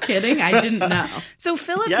 I'm not kidding. I didn't know. So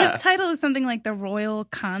Philip, Yeah. his title is something like the royal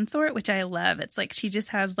consort, which I love. It's like she just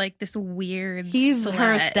has like this weird. He's her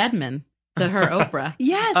slut. Stedman to her Oprah.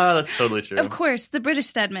 Yes. Oh, that's totally true. Of course, the British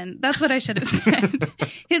Stedman. That's what I should have said.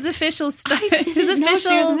 His official didn't know she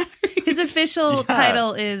was married. his official Yeah.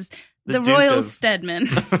 title is The Duke Royal of- Stedman.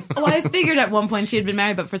 Oh, I figured at one point she had been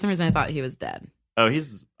married, but for some reason I thought he was dead. Oh,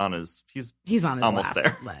 he's on his. He's He's on his Almost last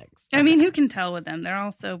there. legs. I mean, who can tell with them? They're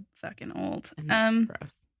all so fucking old. And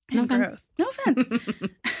gross. And No gross. No offense.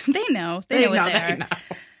 They know. They know what they are. know.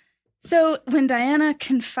 So when Diana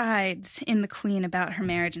confides in the Queen about her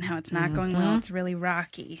marriage and how it's not going well, it's really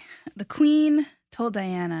rocky. The Queen told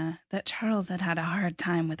Diana that Charles had had a hard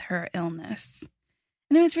time with her illness.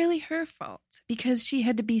 And it was really her fault because she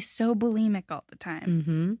had to be so bulimic all the time,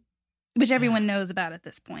 Mm-hmm. which everyone knows about at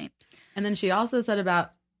this point. And then she also said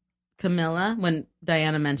about Camilla, when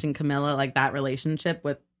Diana mentioned Camilla, like that relationship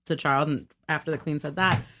to Charles, and after the Queen said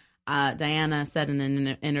that, Diana said in an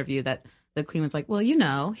interview that the Queen was like,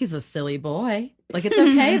 well, he's a silly boy. Like, it's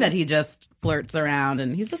okay that he just flirts around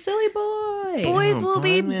and he's a silly boy. Boys Oh, will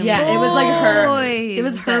be boy, man. Yeah, it was like her. boys. It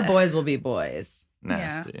was her boys will be boys.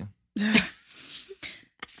 nasty.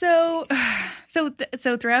 So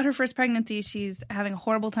throughout her first pregnancy, she's having a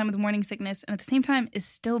horrible time with morning sickness, and at the same time is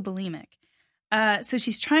still bulimic. So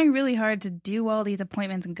she's trying really hard to do all these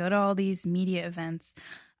appointments and go to all these media events,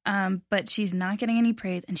 but she's not getting any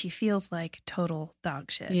praise, and she feels like total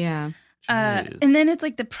dog shit. Yeah. Jeez. And then it's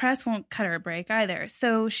like the press won't cut her a break either.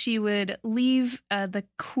 So she would leave the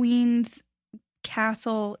Queen's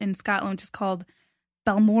castle in Scotland, which is called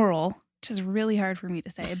Balmoral, which is really hard for me to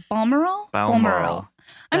say. Balmoral? Balmoral.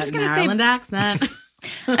 I'm That just going to say Maryland accent.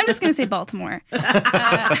 I'm just going to say Baltimore.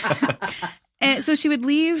 And so she would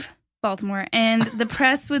leave Baltimore, and the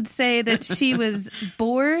press would say that she was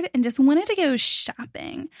bored and just wanted to go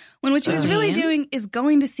shopping, when what she was really doing is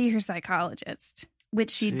going to see her psychologist, which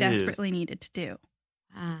she Jeez. desperately needed to do.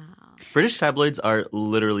 Wow. British tabloids are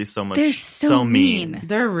literally so much They're so mean.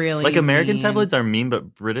 They're really Like American mean. tabloids are mean,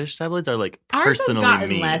 but British tabloids are like Ours personally have gotten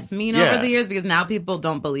mean. less mean Yeah. over the years because now people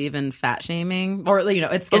don't believe in fat shaming, or it's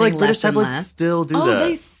But getting like less British and tabloids less. still do oh, that.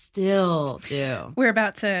 they still do. We're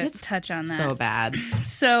about to It's touch on that. So bad.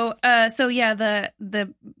 So yeah,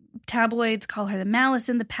 the tabloids call her the Malice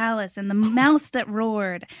in the Palace and the Mouse that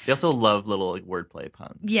roared. They also love little like wordplay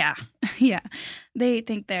puns. Yeah, yeah. They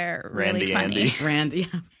think they're really Randy funny. Randy,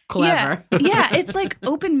 clever. Yeah, it's like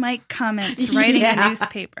open mic comments writing Yeah. a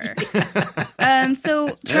newspaper.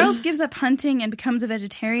 So Charles gives up hunting and becomes a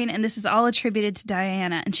vegetarian, and this is all attributed to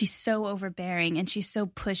Diana. And she's so overbearing and she's so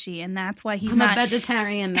pushy, and that's why he's I'm not a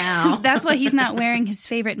vegetarian now. That's why he's not wearing his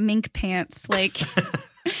favorite mink pants like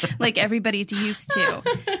everybody's used to.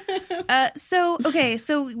 So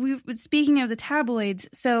speaking of the tabloids,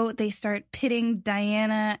 so they start pitting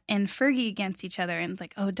Diana and Fergie against each other, and it's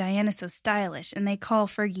like, oh, Diana's so stylish, and they call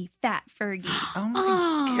Fergie Fat Fergie. Oh my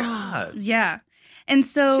Oh. god. Yeah. And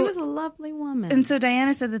so she was a lovely woman. and so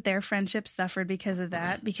Diana said that their friendship suffered because of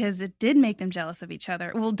that, because it did make them jealous of each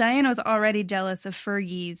other. Well, Diana was already jealous of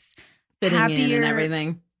Fergie's fitting in happier and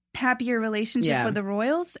everything. happier relationship Yeah. with the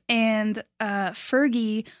royals, and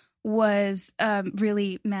Fergie was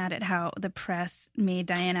really mad at how the press made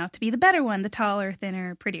Diana out to be the better one, the taller,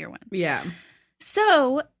 thinner, prettier one. Yeah.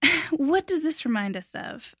 So what does this remind us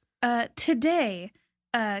of? Today,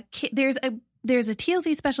 there's a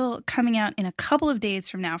TLC special coming out in a couple of days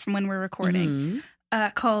from now, from when we're recording,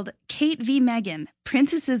 Mhm. called Kate v. Meghan,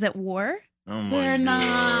 Princesses at War. Oh my They're god.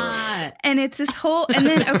 not. And it's this whole, and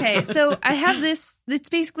then, okay, so I have this, it's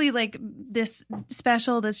basically like this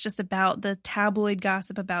special that's just about the tabloid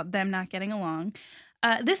gossip about them not getting along.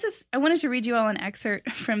 I wanted to read you all an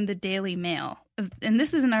excerpt from the Daily Mail. And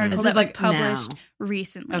this is an article This that is was like published now.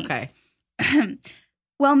 recently. Okay.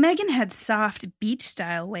 While Meghan had soft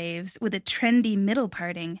beach-style waves with a trendy middle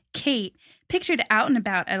parting, Kate, pictured out and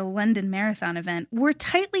about at a London Marathon event, wore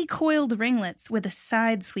tightly coiled ringlets with a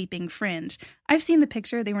side-sweeping fringe. I've seen the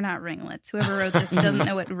picture. They were not ringlets. Whoever wrote this doesn't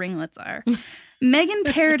know what ringlets are. Meghan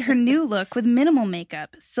paired her new look with minimal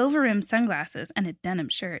makeup, silver-rimmed sunglasses, and a denim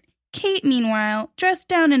shirt. Kate, meanwhile, dressed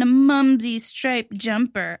down in a mumsy striped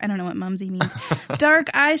jumper. I don't know what mumsy means. Dark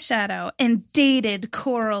eyeshadow and dated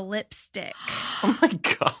coral lipstick. Oh my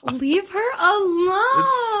god. Leave her alone.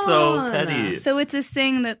 It's so petty. So it's this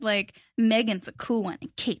thing that, like, Meghan's a cool one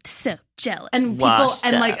and Kate's so jealous. And people, Washed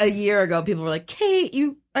and up. like a year ago, people were like, Kate,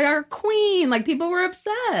 you are a queen. Like, people were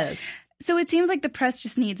obsessed. So it seems like the press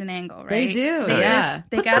just needs an angle, right? They do. They yeah.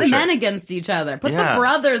 they Put gotta the men against each other. Put Yeah. the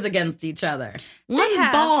brothers against each other. One's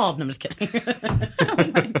have. bald. No, I'm just kidding. Oh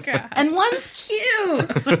my god! And one's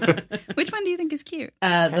cute. Which one do you think is cute? The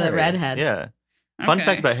Harry. redhead. Yeah. Fun Okay.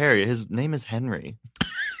 fact about Harry, his name is Henry.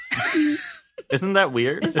 Isn't that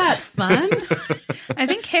weird? Is that fun? I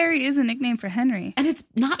think Harry is a nickname for Henry. And it's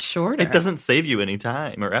not shorter. It doesn't save you any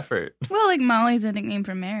time or effort. Well, like Molly's a nickname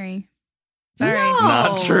for Mary. Sorry. No.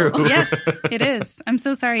 Not true. Yes, it is. I'm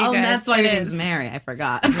so sorry, you Oh, guys. that's why It your name's is. Mary. I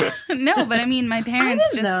forgot. No, but I mean, my I parents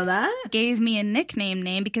didn't know just that. gave me a nickname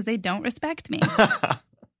name because they don't respect me.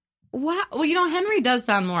 Wow. Well, Henry does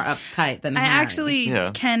sound more uptight than I Harry. actually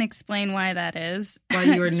Yeah. can explain why that is. Why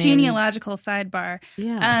you were named- Genealogical sidebar.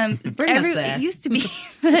 Yeah. Bring us there. It used to be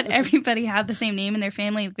that everybody had the same name in their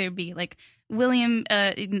family. There'd be like William,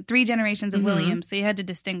 3 generations of Mhm. Williams, so you had to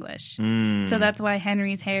distinguish. Mm. So that's why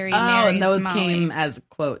Henry's Harry, Oh, Mary's and those Molly. came as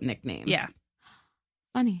quote nicknames. Yeah.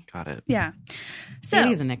 Funny. Got it. Yeah. So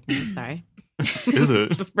Katie's a nickname. Sorry. Is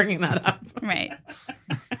it? Just bringing that up. right.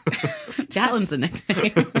 Gatlin's a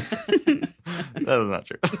nickname. That is not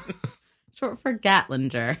true. Short for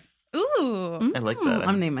Gatlinger. Ooh. I like that.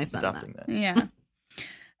 I'm naming my son adopting that. Yeah.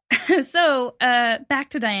 So back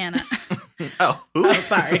to Diana. Oh, Oh,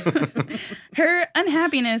 sorry. Her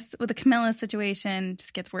unhappiness with the Camilla situation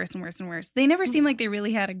just gets worse and worse and worse. They never seem like they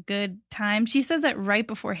really had a good time. She says that right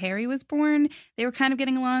before Harry was born, they were kind of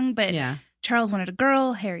getting along, but Yeah. Charles wanted a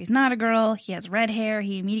girl. Harry's not a girl. He has red hair.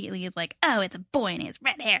 He immediately is like, oh, it's a boy and he has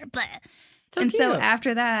red hair. Blah. So and so cute.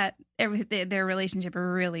 after that, their relationship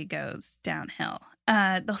really goes downhill.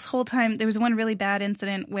 The whole time, there was one really bad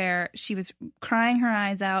incident where she was crying her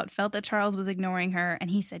eyes out, felt that Charles was ignoring her, and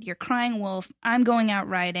he said, "You're crying wolf. I'm going out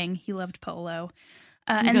riding." He loved polo.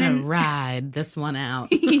 I'm and gonna then, ride this one out.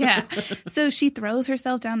 yeah. So she throws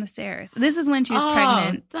herself down the stairs. This is when she was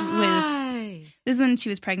pregnant with. die. This is when she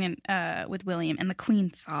was pregnant with William, and the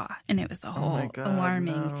Queen saw, and it was a Oh whole my God,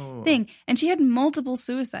 alarming no. thing. And she had multiple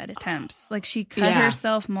suicide attempts. Like she cut Yeah.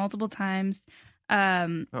 herself multiple times.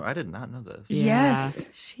 Oh, I did not know this. Yes.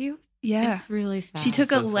 She. Yeah. It's really sad. She took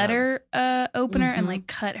So a sad. letter opener and Mhm. like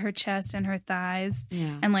cut her chest and her thighs.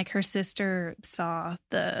 Yeah. And like her sister saw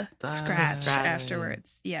the That's scratch right.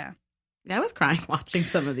 afterwards. Yeah. I was crying watching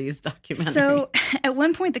some of these documentaries. So at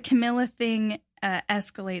one point, the Camilla thing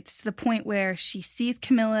escalates to the point where she sees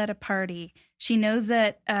Camilla at a party. She knows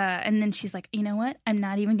that, and then she's like, you know what? I'm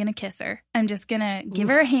not even going to kiss her. I'm just going to give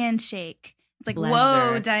her a handshake. It's like, Pleasure.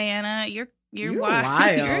 whoa, Diana, you're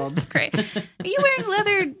wild. It's great. Are you wearing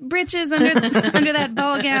leather breeches under that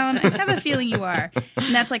ball gown? I have a feeling you are.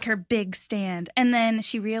 And that's like her big stand. And then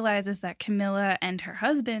she realizes that Camilla and her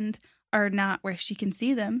husband are not where she can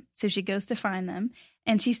see them. So she goes to find them.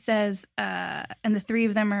 And she says, and the 3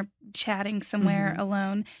 of them are chatting somewhere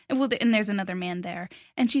alone. And there's another man there.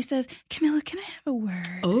 And she says, Camilla, can I have a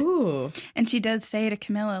word? Ooh. And she does say to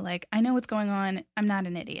Camilla, like, I know what's going on. I'm not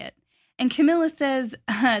an idiot. And Camilla says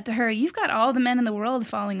to her, you've got all the men in the world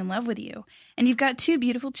falling in love with you. And you've got 2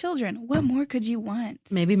 beautiful children. What more could you want?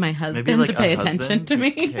 Maybe my husband Maybe like to pay a attention husband to who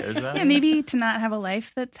me. cares about Yeah, it? maybe to not have a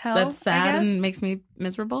life that's hell. That's sad I guess. and makes me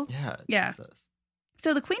miserable. Yeah. Yeah. Jesus.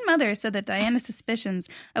 So the Queen Mother said that Diana's suspicions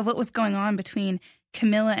of what was going on between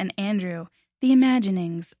Camilla and Andrew, the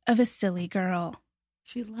imaginings of a silly girl.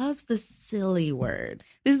 She loves the silly word.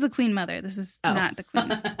 This is the Queen Mother. This is Oh. not the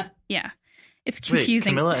Queen. Yeah. It's Wait,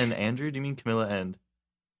 confusing. Camilla and Andrew? Do you mean Camilla and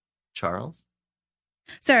Charles?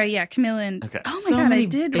 Sorry, yeah, Camilla and... Okay. Oh my So God, many I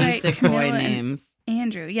did write basic Camilla boy and names.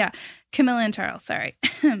 Andrew. Yeah, Camilla and Charles, sorry.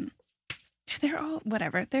 They're all,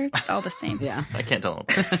 whatever. They're all the same. Yeah. I can't tell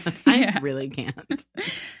them. I Yeah. really can't.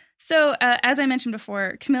 So, as I mentioned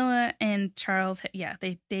before, Camilla and Charles, yeah,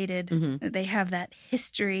 they dated. Mhm. They have that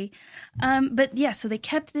history. But yeah, so they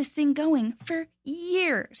kept this thing going for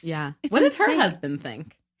years. Yeah. It's What did her insane. husband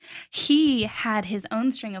think? He had his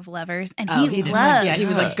own string of lovers, and Oh, he didn't loved. Yeah, he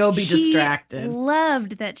was like, go be he distracted.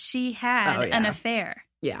 loved that she had Oh, yeah. an affair.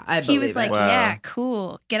 Yeah, I He believe was like, it. Wow. "Yeah,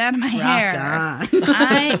 cool. Get out of my Rock hair. on.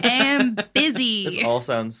 I am busy." This all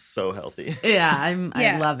sounds so healthy. Yeah, I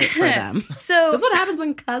Yeah. love it for them. So, That's what happens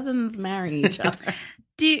when cousins marry each other.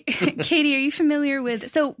 Katie, are you familiar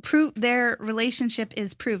with? So, their relationship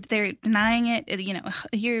is proved. They're denying it. You know,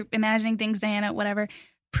 you're imagining things, Diana. Whatever.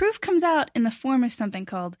 Proof comes out in the form of something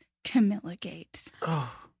called Camilla Gate.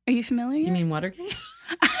 Oh, Are you familiar? You mean Watergate?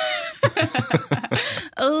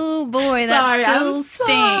 Oh boy, that Sorry, still I'm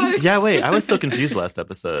sorry. stinks. yeah, wait. I was so confused last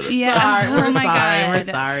episode. Yeah. Sorry, Oh we're my sorry. God. We're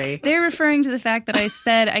sorry. They're referring to the fact that I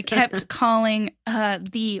said I kept calling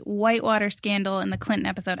the Whitewater scandal in the Clinton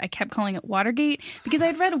episode. I kept calling it Watergate because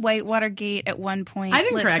I'd read Whitewatergate at one point. I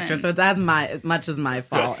didn't correct her, Listen. so it's as much as my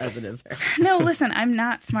fault as it is her. No, listen, I'm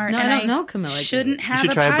not smart. No, and I don't know Camilla Gate. Shouldn't You have.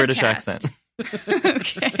 should try a British podcast. accent.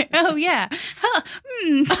 Okay. Oh yeah. Huh.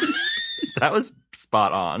 That was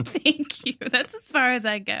spot on. Thank you. That's as far as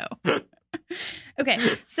I go. Okay,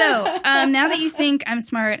 so now that you think I'm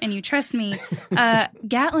smart and you trust me,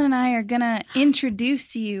 Gatlin and I are gonna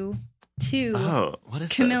introduce you to Oh, what is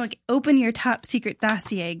Camilla. this? Open your top secret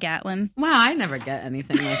dossier, Gatlin. Wow, I never get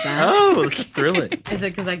anything like that. Oh, this is thrilling. Is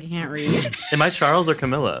it because I can't read? Am I Charles or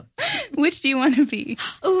Camilla? Which do you want to be?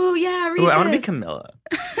 Oh, yeah, read Ooh, I want to be this. Camilla.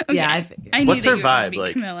 Okay. Yeah, I figured. I knew What's that her you were gonna vibe, be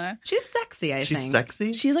like? Camilla. She's sexy, I She's think.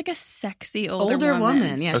 sexy? She's like a sexy older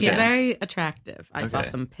Woman. Yeah, she's Okay. very attractive. I saw Okay.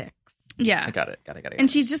 some pics. Yeah. I got it.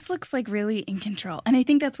 And she just looks like really in control. And I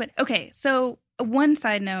think that's what. Okay, so one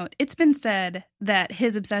side note: it's been said that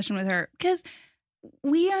his obsession with her, because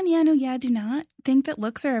we on Yeah No Yeah do not think that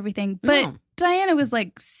looks are everything, but No. Diana was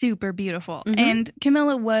like super beautiful, Mhm. and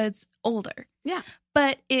Camilla was older. Yeah.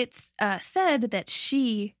 But it's said that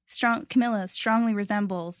Camilla strongly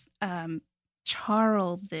resembles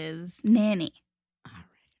Charles's nanny.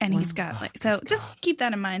 And he's got like, so just keep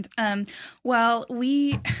that in mind. While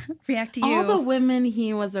we react to you. All the women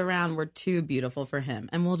he was around were too beautiful for him,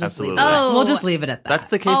 and we'll just leave it. Absolutely. Oh. We'll just leave it at that. That's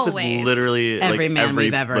the case Always. with literally Every like man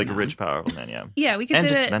we've ever like known. rich, powerful man, yeah. yeah, we could And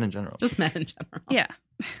say just that. men in general. just men in general.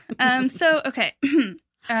 Yeah. So, okay. Wait,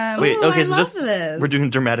 Ooh, okay, I so love just this. we're doing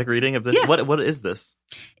dramatic reading of this. Yeah. What is this?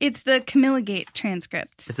 It's the Camilla Gate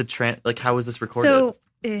transcript. It's like how is this recorded? So,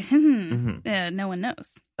 Mhm. no one knows.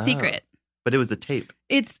 Oh. Secret. But it was a tape.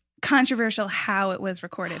 It's controversial how it was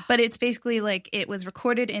recorded, but it's basically like it was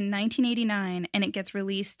recorded in 1989 and it gets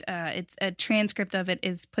released. It's a transcript of it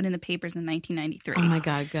is put in the papers in 1993. Oh my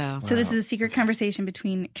God, go. So this Wow. is a secret conversation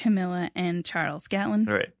between Camilla and Charles Gatlin.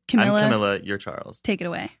 All right. Camilla. I'm Camilla, you're Charles. Take it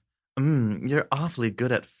away. You're awfully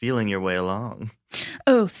good at feeling your way along.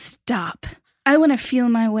 Oh, stop. I want to feel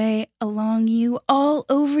my way along you, all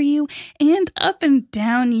over you, and up and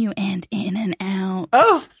down you, and in and out.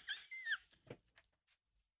 Oh!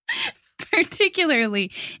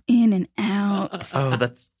 Particularly in and out. Oh,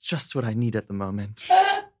 that's just what I need at the moment.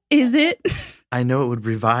 Is it? I know it would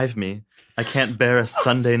revive me. I can't bear a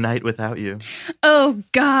Sunday night without you. Oh,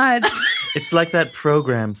 God. It's like that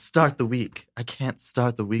program, Start the Week. I can't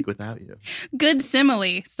start the week without you. Good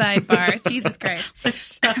simile, sidebar. Jesus Christ.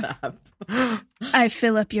 Shut up. I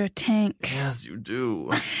fill up your tank. Yes, you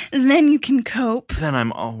do. Then you can cope. Then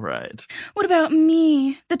I'm all right. What about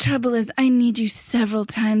me? The trouble is, I need you several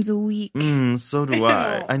times a week. So do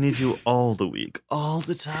I. I need you all the week. All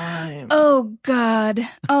the time. Oh, God.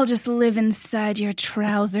 I'll just live inside your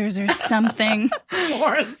trousers or something.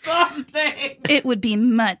 Or something. It would be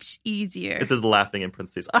much easier. It says laughing in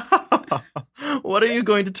parentheses. What are you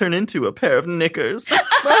going to turn into? A pair of knickers?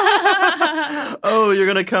 Oh, you're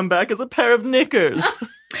going to come back as a pair of knickers.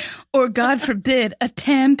 Or, God forbid, a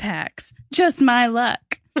Tampax. Just my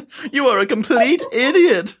luck. You are a complete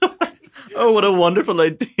idiot. Oh, what a wonderful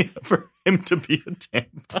idea for him to be a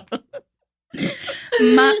tampon.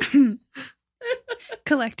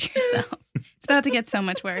 Collect yourself. It's about to get so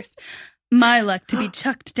much worse. My luck to be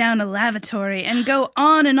chucked down a lavatory and go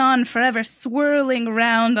on forever, swirling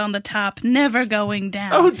round on the top, never going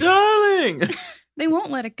down. Oh, darling. They won't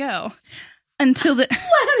let it go until the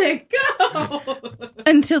Let it go.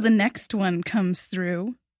 until the next one comes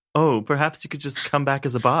through. Oh, perhaps you could just come back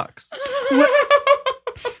as a box.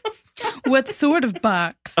 What sort of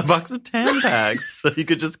box? A box of Tampax, so you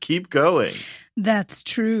could just keep going. That's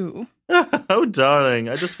true. Oh, darling,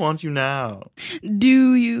 I just want you now.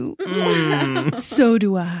 Do you? Mm. So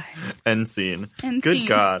do I. End scene. End Good scene.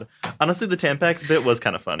 God. Honestly, the Tampax bit was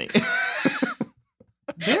kind of funny.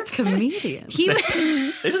 They're comedians. He They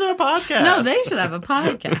should have a podcast. No, they should have a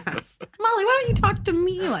podcast. Molly, why don't you talk to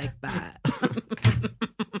me like that?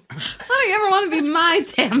 Why don't you ever want to be my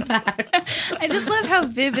Tampax? I just love how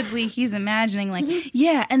vividly he's imagining, like,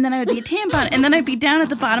 yeah, and then I would be a tampon, and then I'd be down at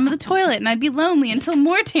the bottom of the toilet, and I'd be lonely until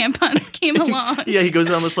more tampons came along. Yeah, he goes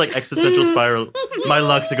down this like existential spiral. My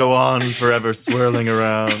luck to go on forever swirling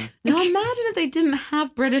around. Now imagine if they didn't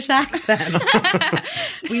have British accents.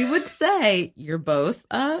 We would say, you're both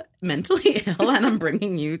mentally ill and I'm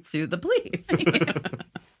bringing you to the police.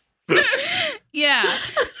 Yeah.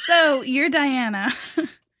 So you're Diana.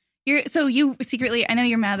 You secretly, I know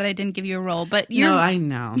you're mad that I didn't give you a role, but No, I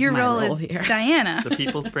know. your my role is here. Diana. The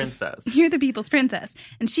people's princess. You're the people's princess.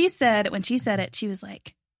 And she said, when she said it, she was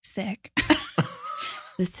like, sick.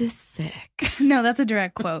 This is sick. No, that's a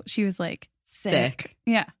direct quote. She was like, sick.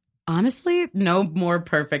 Yeah. Honestly, no more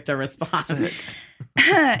perfect a response.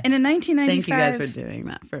 In a 1995. Thank you guys for doing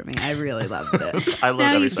that for me. I really loved it. I love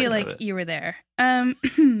Now every you second feel of like it. you were there.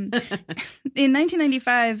 In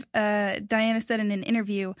 1995, Diana said in an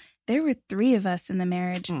interview, there were 3 of us in the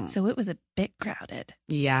marriage, so it was a bit crowded.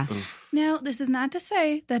 Yeah. Now, this is not to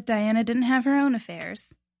say that Diana didn't have her own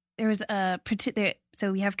affairs. There was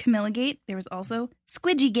so we have Camilla Gate. There was also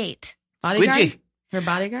Squidgy Gate. Bodyguard? Squidgy. Her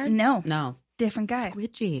bodyguard? No, No. different guy.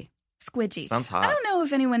 Squidgy. Squidgy. Sounds I hot. don't know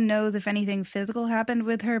if anyone knows if anything physical happened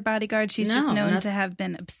with her bodyguard. She's just No, known noth- to have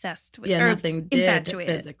been obsessed with Yeah, or nothing did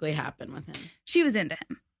infatuated. physically happen with him. She was into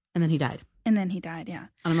him. And then he died And then he died, yeah.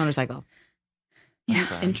 on a motorcycle. Yeah.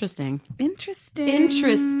 Sad. Interesting. Interesting.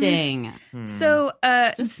 Interesting. So,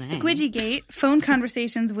 Just saying. Squidgygate, phone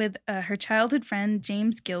conversations with her childhood friend,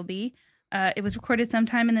 James Gilby. It was recorded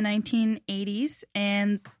sometime in the 1980s,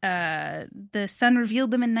 and the Sun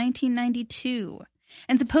revealed them in 1992.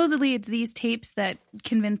 And supposedly it's these tapes that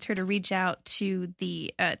convinced her to reach out to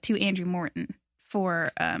to Andrew Morton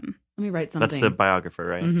for, Let me write something. That's the biographer,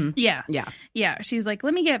 right? Mhm. yeah. Yeah. Yeah. She was like,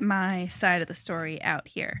 let me get my side of the story out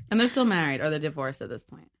here. And they're still married or they're divorced at this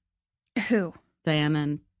point. Who? Diana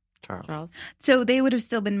and Charles. Charles. So they would have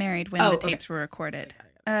still been married when Oh, the okay. tapes were recorded.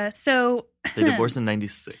 So They divorced in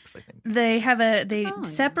 96, I think. they yeah.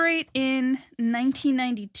 separate in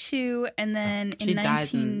 1992, and then She in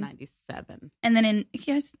dies in 97. and then in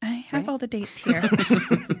yes, I have Right? all the dates here.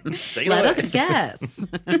 Take it Let away. us guess.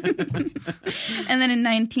 And then in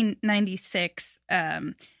 1996,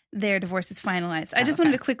 their divorce is finalized. I just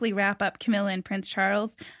wanted to quickly wrap up Camilla and Prince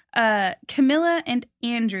Charles. Camilla and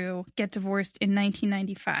Andrew get divorced in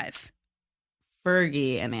 1995.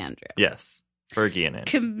 Fergie and Andrew. Yes. Fergie in it.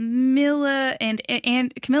 Camilla and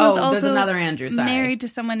Camilla's Oh, there's also another Andrew. Sorry. married to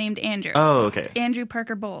someone named Andrew. Oh, okay. Andrew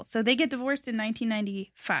Parker Bowles. So they get divorced in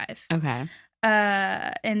 1995. Okay.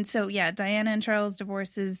 And so, yeah, Diana and Charles'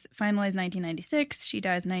 divorce is finalized 1996. She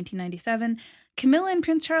dies in 1997. Camilla and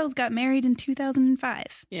Prince Charles got married in 2005.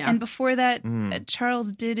 Yeah. And before that, Mm.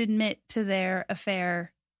 Charles did admit to their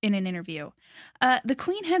affair in an interview. The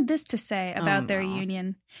Queen had this to say about their no.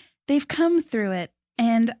 union. They've come through it,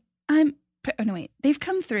 and they've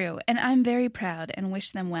come through, and I'm very proud and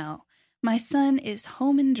wish them well. My son is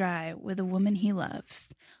home and dry with a woman he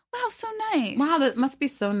loves. Wow, so nice. Wow, that must be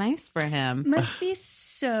so nice for him. Must be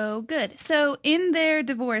so good. So in their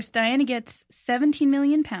divorce, Diana gets 17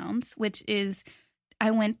 million pounds, which is,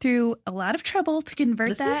 I went through a lot of trouble to convert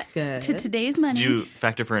This that is good. to today's money. Did you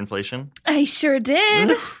factor for inflation? I sure did.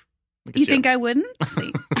 Look at You think I wouldn't?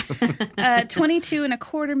 Please.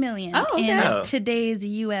 22.25 million Oh, okay. in Oh. today's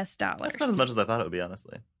U.S. dollars. That's not as much as I thought it would be,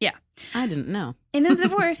 honestly. I didn't know. In the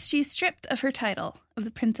divorce, she's stripped of her title of the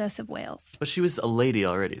Princess of Wales. But she was a lady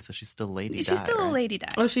already, so she's still Lady Di. She's still a right? Lady Di.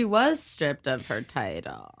 Oh, she was stripped of her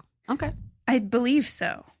title. Okay. I believe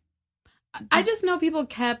so. I just know people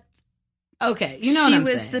kept. Okay, you know she what I'm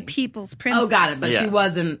was saying. the people's princess. Oh, got it. But Yes. she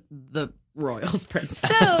wasn't the royals princess.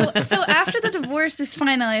 So after the divorce is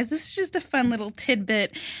finalized, this is just a fun little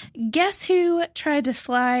tidbit. Guess who tried to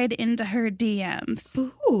slide into her DMs?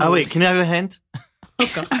 Ooh. Oh, wait, can I have a hint? Oh,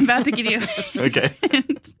 God. I'm about to give you a Okay.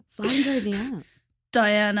 hint. Slide into her DM.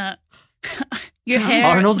 Diana. Your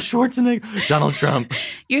Arnold Schwarzenegger. Donald Trump.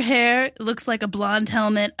 Your hair looks like a blonde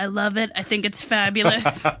helmet. I love it. I think it's fabulous.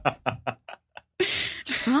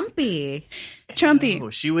 Trumpy. Trumpy. Oh,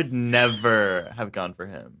 she would never have gone for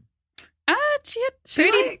him. She had She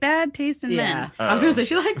pretty like- bad taste in Yeah. men. I was going to say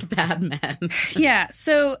she liked bad men. Yeah,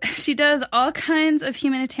 so she does all kinds of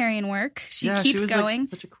humanitarian work. She Yeah, keeps was going. Like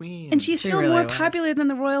such a queen. And she's She still really more was. popular than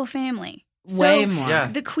the royal family. Way So, more.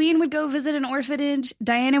 Yeah. The Queen would go visit an orphanage.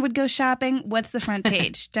 Diana would go shopping. What's the front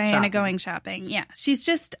page? Diana Shopping. going shopping. Yeah, she's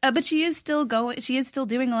just, but she is still going. She is still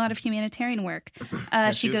doing a lot of humanitarian work.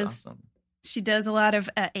 Yeah, She was goes. awesome. She does a lot of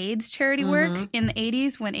AIDS charity work Mhm. in the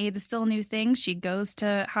 80s when AIDS is still a new thing. She goes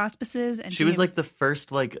to hospices and She was like the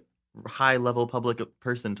first like high level public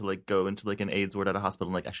person to like go into like an AIDS ward at a hospital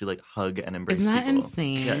and like actually like hug and embrace Isn't that people.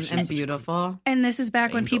 insane Yeah, she's and such a- beautiful? And this is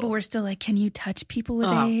back when people Angel. were still like, "Can you touch people with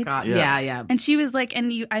Oh, AIDS?" God. Yeah. Yeah. And she was like,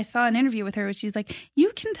 I saw an interview with her where she's like,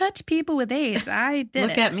 "You can touch people with AIDS. I did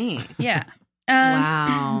Look it." at me. Yeah.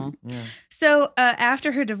 Wow. Yeah. So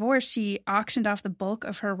after her divorce, she auctioned off the bulk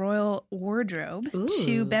of her royal wardrobe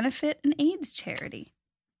to Ooh. benefit an AIDS charity.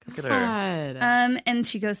 Look at her. God. And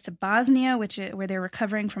she goes to Bosnia, where they're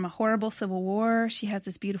recovering from a horrible civil war. She has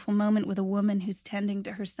this beautiful moment with a woman who's tending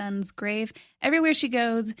to her son's grave. Everywhere she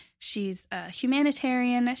goes, she's a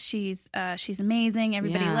humanitarian. She's amazing.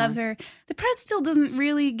 Everybody Yeah. loves her. The press still doesn't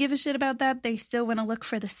really give a shit about that. They still want to look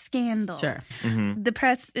for the scandal. Sure. Mhm. The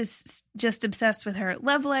press is just obsessed with her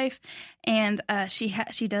love life, and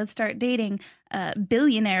she does start dating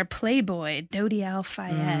billionaire playboy Dodi Al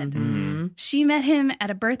Fayed. Mhm. She met him at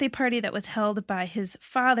a birthday party that was held by his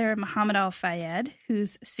father, Muhammad Al Fayed,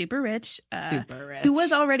 who's super rich, Super rich. who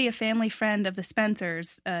was already a family friend of the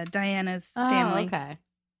Spencers, Diana's family. Oh, okay.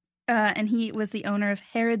 And he was the owner of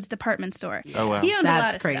Harrods department store. Oh wow. He owned a lot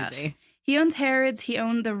That's of crazy. stuff. He owns Harrods. He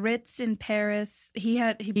owned the Ritz in Paris.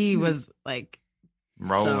 He was like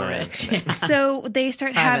Rolling. rich. So they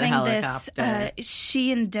start Private having this, helicopter.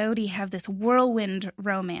 she and Dodie have this whirlwind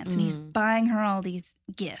romance, and he's buying her all these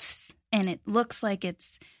gifts, and it looks like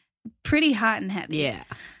it's pretty hot and heavy. Yeah.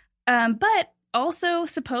 But also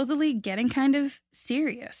supposedly getting kind of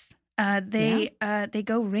serious. They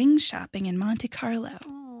go ring shopping in Monte Carlo,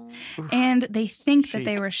 and they think that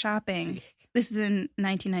they were shopping. This is in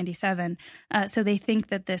 1997, so they think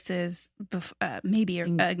that this is maybe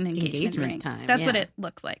an engagement ring. time, That's what yeah. it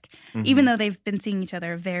looks like, Mhm. even though they've been seeing each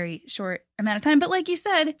other a very short amount of time. But like you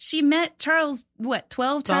said, she met Charles, 12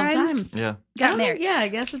 12 times? times. Yeah. Got married. Yeah, I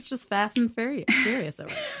guess it's just Fast and Furious.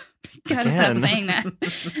 Gotta stop Again. saying that.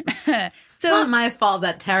 It's So, not my fault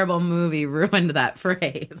that terrible movie ruined that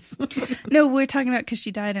phrase. no, we're talking about because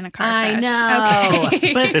she died in a car I crash. know.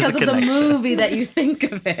 Okay. But it's There's a because of the connection. movie that you think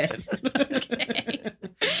of it. Okay.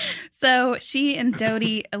 So she and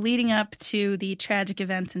Dodie, leading up to the tragic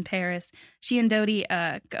events in Paris, she and Dodie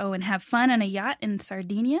go and have fun on a yacht in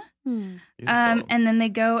Sardinia. Beautiful. And then they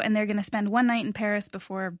go and they're going to spend one night in Paris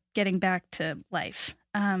before getting back to life.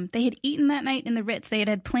 They had eaten that night in the Ritz. They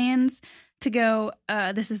had plans to go.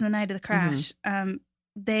 This is the night of the crash.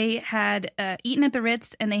 They had eaten at the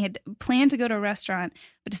Ritz, and they had planned to go to a restaurant,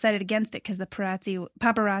 but decided against it because the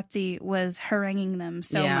paparazzi was haranguing them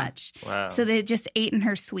so Yeah. much. Wow. So they just ate in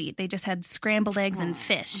her suite. They just had scrambled eggs and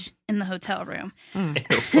fish in the hotel room.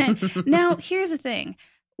 Now, here's the thing.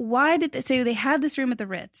 Why did they say they had this room at the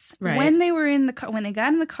Ritz? Right. When they were in the car, when they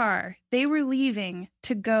got in the car, they were leaving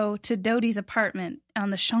to go to Dodie's apartment on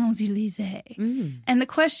the Champs-Élysées. And the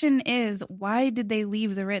question is, why did they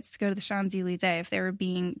leave the Ritz to go to the Champs-Élysées if they were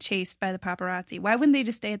being chased by the paparazzi? Why wouldn't they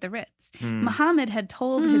just stay at the Ritz? Muhammad had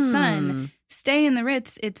told his son, stay in the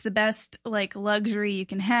Ritz. It's the best luxury you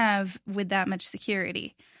can have with that much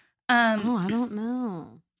security. Oh, I don't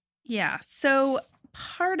know. Yeah. So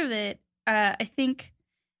part of it, I think,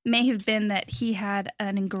 may have been that he had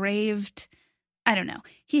an engraved, I don't know.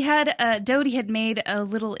 He had, Dodie had made a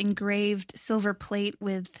little engraved silver plate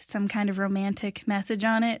with some kind of romantic message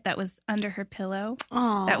on it that was under her pillow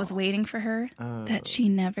Oh, that was waiting for her Oh. that she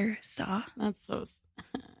never saw. That's so.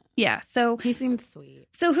 Yeah. So He seemed sweet.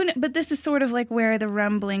 So but this is sort of where the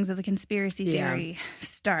rumblings of the conspiracy Yeah. theory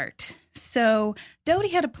start. So Dodie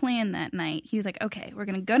had a plan that night. He was like, okay, we're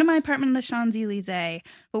going to go to my apartment in the Champs-Élysées,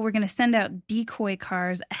 but we're going to send out decoy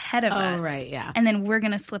cars ahead of us. Oh, right, yeah. And then we're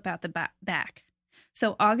going to slip out the back.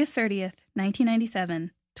 So August 30th,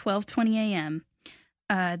 1997, 12:20 a.m.,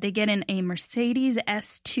 they get in a Mercedes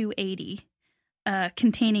S280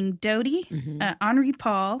 containing Dodie, Henri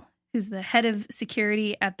Paul, who's the head of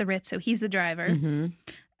security at the Ritz, so he's the driver.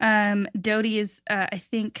 Dodie is, I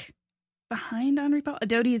think, behind Henri Paul.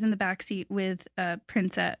 Dodie is in the back seat with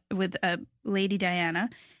Lady Diana,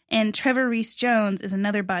 and Trevor Reese-Jones is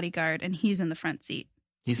another bodyguard, and he's in the front seat,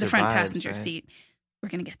 He the front survives, passenger right? seat. We're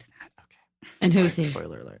gonna get to that. And who's he?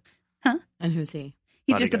 Spoiler alert. And who's he?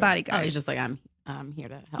 He's just a Bodyguard. bodyguard. Oh, he's just like, I'm here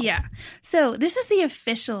to help. Yeah. So this is the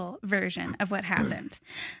official version of what happened.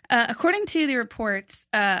 According to the reports,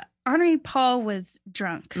 Henri Paul was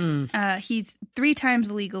drunk. He's 3 times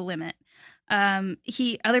the legal limit.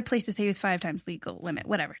 Other places say he was 5 times legal limit.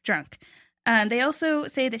 Whatever, drunk. They also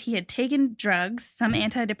say that he had taken drugs, some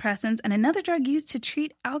antidepressants, and another drug used to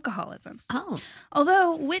treat alcoholism. Oh,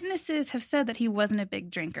 Although witnesses have said that he wasn't a big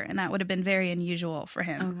drinker, and that would have been very unusual for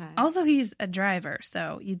him. Okay. Also, he's a driver,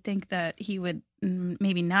 so you'd think that he would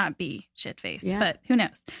maybe not be shit-faced, Yeah. but who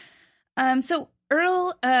knows? So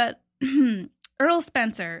Earl Earl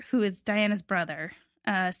Spencer, who is Diana's brother,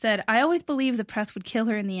 said, "I always believed the press would kill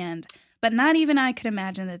her in the end, but not even I could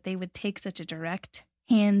imagine that they would take such a direct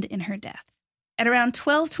hand in her death." At around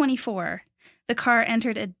 12:24, the car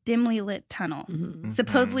entered a dimly lit tunnel,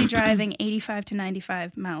 supposedly driving 85 to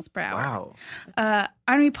 95 miles per hour. Wow.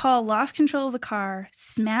 Henri Paul lost control of the car,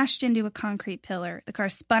 smashed into a concrete pillar. The car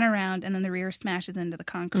spun around, and then the rear smashes into the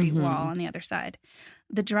concrete wall on the other side.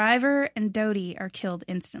 The driver and Dodie are killed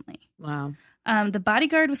instantly. wow. The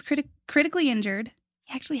bodyguard was critically injured.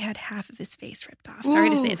 He actually had half of his face ripped off. Sorry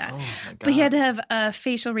to say that. Oh, my God. But he had to have a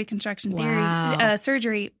facial reconstruction Wow.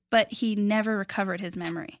 surgery, but he never recovered his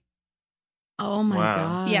memory. Oh my Wow.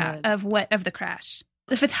 God. Yeah, of the crash.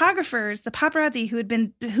 The photographers, the paparazzi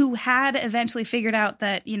who had eventually figured out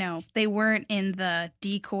that, they weren't in the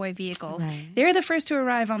decoy vehicles. Right. They're the first to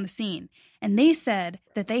arrive on the scene, and they said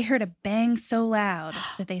that they heard a bang so loud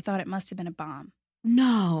that they thought it must have been a bomb.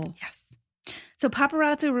 No. Yes. So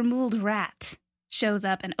paparazzo Romuald Rat shows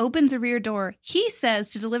up and opens a rear door, he says,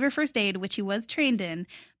 to deliver first aid, which he was trained in,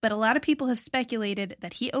 but a lot of people have speculated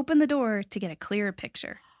that he opened the door to get a clearer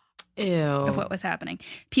picture Ew. of what was happening.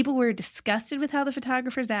 People were disgusted with how the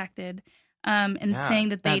photographers acted. and Yeah, saying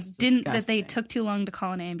that they that's they disgusting. took too long to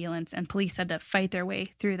call an ambulance and police had to fight their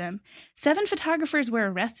way through them. 7 photographers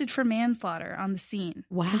were arrested for manslaughter on the scene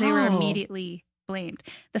because they were Wow. immediately blamed.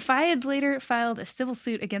 The Fayeds later filed a civil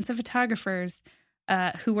suit against the photographers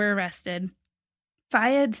who were arrested.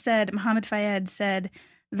 Mohammed Fayed said,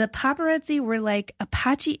 the paparazzi were like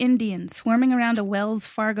Apache Indians swarming around a Wells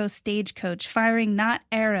Fargo stagecoach, firing not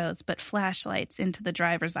arrows, but flashlights into the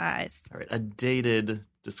driver's eyes. All right, a dated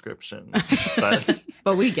description, but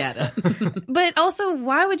But we get it. But also,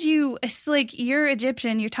 why would you, it's like, you're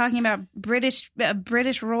Egyptian, you're talking about British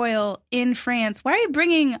royal in France. Why are you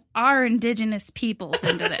bringing our indigenous peoples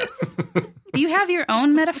into this? Do you have your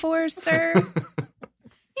own metaphors, sir?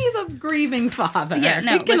 He's a grieving father. Yeah,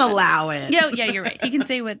 no, he can listen. allow it. Yeah, you're right. He can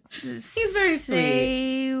say what he's very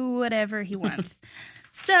say whatever he wants.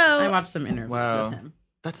 So I watched some interviews Wow. with him.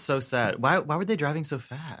 that's so sad. Why were they driving so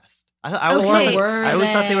fast? I always, Okay.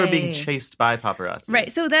 thought they were being they? chased by paparazzi.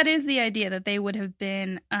 right, so that is the idea that they would have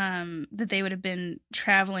been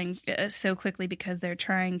traveling so quickly because they're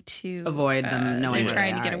trying to Avoid them knowing They're where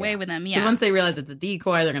trying they to get are, away yeah. with them. Because Yeah, once they realize it's a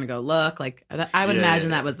decoy, they're going to go look. Like I would Yeah, imagine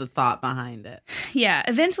yeah. that was the thought behind it. yeah.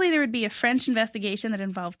 Eventually, there would be a French investigation that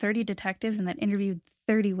involved 30 detectives and that interviewed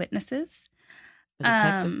 30 witnesses. A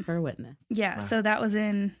detective Um, per witness. Yeah, Wow. so that was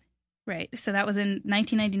in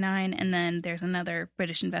 1999, and then there's another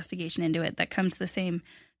British investigation into it that comes to the same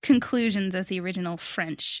conclusions as the original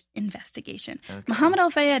French investigation. Okay. Mohammed Al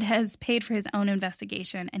Fayed has paid for his own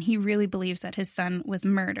investigation, and he really believes that his son was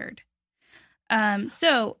murdered.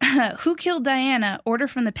 So, Who Killed Diana? Order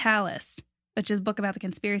from the Palace, which is a book about the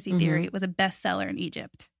conspiracy theory, was a bestseller in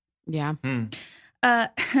Egypt. Yeah.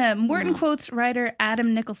 Morton quotes writer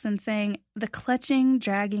Adam Nicholson saying, the clutching,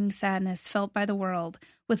 dragging sadness felt by the world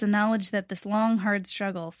was the knowledge that this long, hard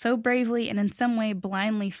struggle, so bravely and in some way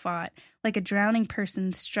blindly fought, like a drowning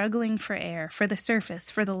person struggling for air, for the surface,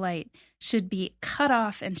 for the light, should be cut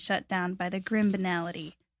off and shut down by the grim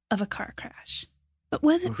banality of a car crash. But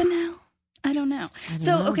was it banal? I don't know.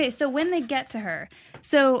 So when they get to her,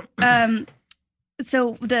 so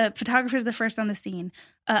the photographer's the first on the scene.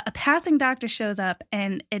 A passing doctor shows up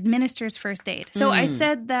and administers first aid. So I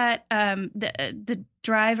said that the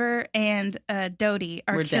driver and Dodie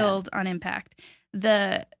are Were killed on impact.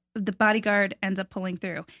 The bodyguard ends up pulling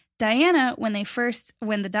through. Diana, when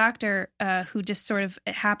the doctor who just sort of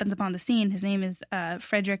happens upon the scene, his name is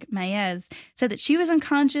Frederick Mayez, said that she was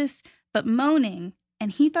unconscious but moaning. And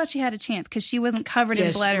he thought she had a chance because she wasn't covered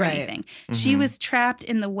in blood or anything. She was trapped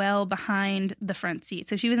in the well behind the front seat.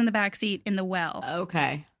 So she was in the back seat in the well.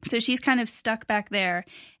 Okay. So she's kind of stuck back there.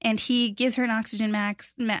 And he gives her an oxygen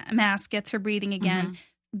mask, gets her breathing again.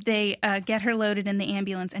 They get her loaded in the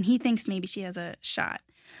ambulance. And he thinks maybe she has a shot.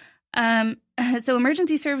 So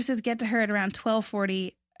emergency services get to her at around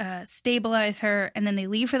 12:40, stabilize her. And then they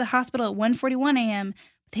leave for the hospital at 1:41 a.m.,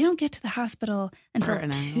 they don't get to the hospital until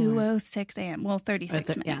an hour. 2:06 a.m. Well,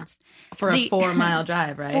 36 Yeah. minutes. For a 4-mile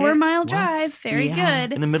drive, right? 4-mile drive. Very Yeah.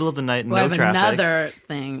 good. In the middle of the night, Well, I no have traffic. another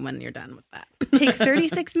thing when you're done with that. Takes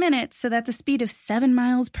 36 minutes, so that's a speed of 7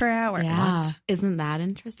 miles per hour. Yeah. Isn't that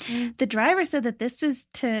interesting? The driver said that this was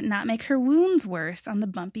to not make her wounds worse on the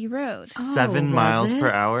bumpy road. 7 was miles it? per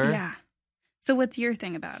hour. Yeah. So what's your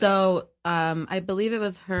thing about it? So I believe it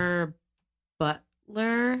was her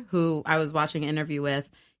butler who I was watching an interview with.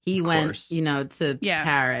 He Of went, course. to Yeah.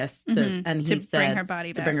 Paris Mhm. and he To said bring her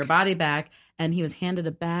body to back. bring her body back, and he was handed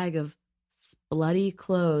a bag of bloody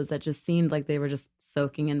clothes that just seemed like they were just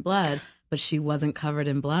soaking in blood, but she wasn't covered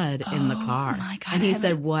in blood in the Oh, car. my God, And I he haven't-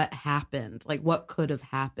 said, "What happened? Like, what could have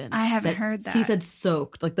happened?" I haven't heard that. He said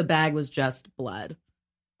soaked, like the bag was just blood.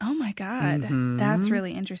 Oh my God. Mhm. That's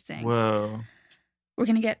really interesting. Whoa. We're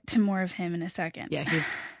going to get to more of him in a second. Yeah, he's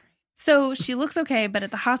So she looks okay, but at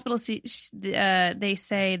the hospital, they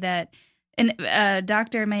say that, and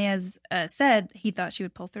Dr. Mayez said he thought she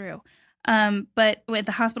would pull through. But at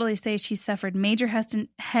the hospital, they say she suffered major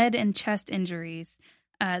head and chest injuries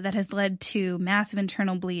that has led to massive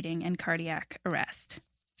internal bleeding and cardiac arrest.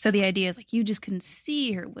 So the idea is like you just couldn't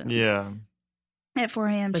see her wounds. Yeah. At 4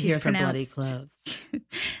 a.m., but she's here's her bloody pronounced. clothes.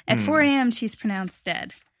 At 4 a.m., she's pronounced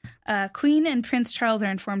dead. Queen and Prince Charles are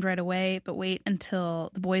informed right away, but wait until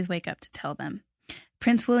the boys wake up to tell them.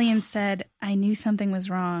 Prince William said, "I knew something was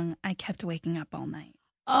wrong. I kept waking up all night."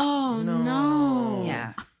 Oh no!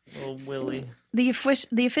 Yeah. Little Willie. The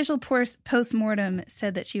official post-mortem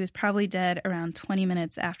said that she was probably dead around 20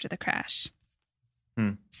 minutes after the crash.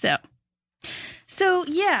 So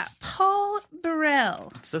yeah, Paul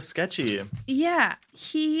Burrell. So sketchy. Yeah,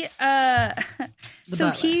 he The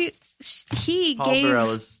butler. he Paul gave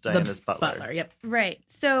Burrell is Diana's butler. Butler. Yep. right.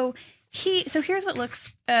 So So here's what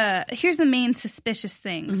here's the main suspicious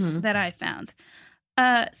things that I found.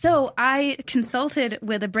 So I consulted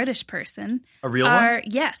with a British person. A real one?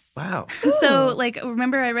 Yes. Wow. So, like,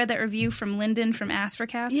 remember I read that review from Lyndon from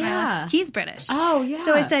Aspercast? Yeah. He's British. Oh, yeah.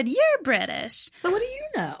 So I said, you're British. So what do you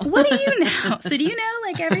know? What do you know? So do you know,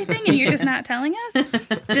 like, everything and you're just not telling us?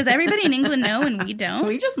 Does everybody in England know and we don't?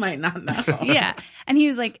 We just might not know. Yeah. And he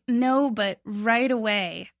was like, no, but right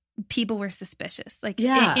away, people were suspicious. Like,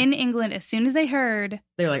 Yeah. in England, as soon as they heard,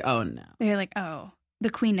 They're like, oh, no. they're like, oh, the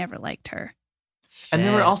Queen never liked her. And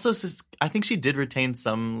there were Shit. also, I think she did retain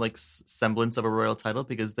some like semblance of a royal title,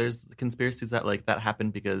 because there's conspiracies that like that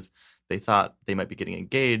happened because they thought they might be getting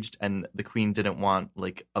engaged, and the Queen didn't want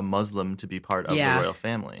like a Muslim to be part of the royal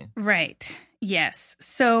family. Right. Yes.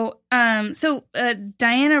 So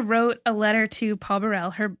Diana wrote a letter to Paul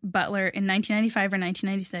Burrell, her butler, in 1995 or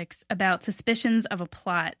 1996 about suspicions of a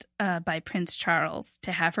plot by Prince Charles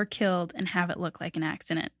to have her killed and have it look like an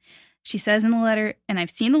accident. She says in the letter, and I've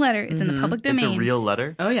seen the letter, it's in the public domain. It's a real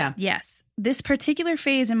letter? Oh, yeah. Yes. This particular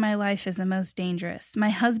phase in my life is the most dangerous. My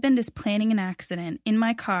husband is planning an accident in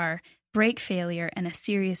my car, brake failure, and a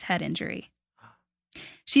serious head injury.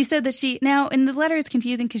 She said that now in the letter it's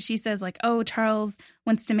confusing because she says like, oh, Charles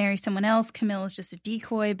wants to marry someone else. Camille is just a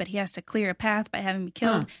decoy, but he has to clear a path by having me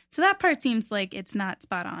killed. So that part seems like it's not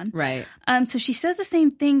spot on. Right. So she says the same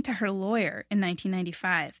thing to her lawyer in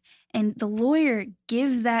 1995. And the lawyer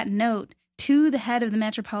gives that note to the head of the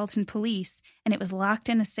Metropolitan Police, and it was locked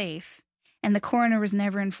in a safe. And the coroner was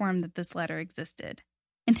never informed that this letter existed.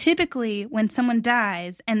 And typically, when someone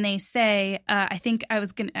dies and they say, I think I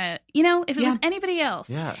was going to, if it was anybody else.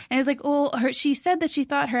 Yeah. And it was like, well, she said that she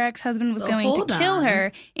thought her ex-husband was going to kill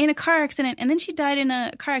her in a car accident, and then she died in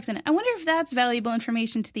a car accident. I wonder if that's valuable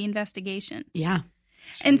information to the investigation. Yeah.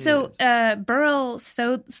 And so Burrell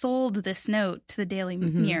sold this note to the Daily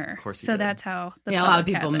Mirror. Of course he so did. that's how the A lot of public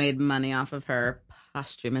people has it. made money off of her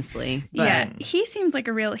posthumously. But Yeah, he seems like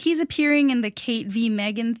he's appearing in the Kate v.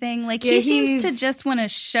 Meghan thing. Like, he seems to just want to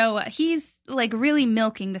show, he's like really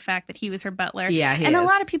milking the fact that he was her butler. Yeah, he and is. a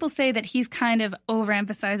lot of people say that he's kind of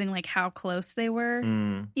overemphasizing like how close they were.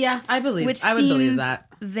 Yeah, I would believe seems that.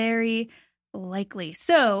 Very likely.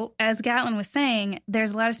 So, as Gatlin was saying,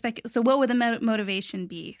 there's a lot of so what would the motivation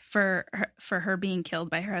be for her being killed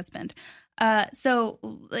by her husband? So,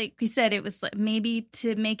 like we said, it was maybe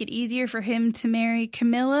to make it easier for him to marry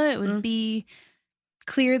Camilla. It would be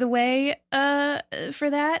clear the way for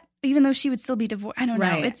that, even though she would still be divorced. I don't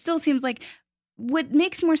know. It still seems like what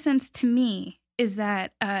makes more sense to me is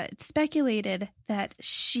that it's speculated that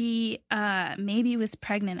she maybe was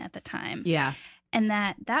pregnant at the time. Yeah. And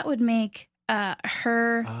that would make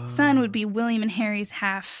her son would be William and Harry's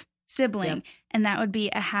half sibling, and that would be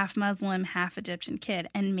a half Muslim, half Egyptian kid.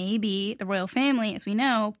 And maybe the royal family, as we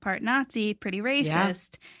know, part Nazi, pretty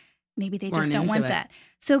racist. Maybe they just don't want that.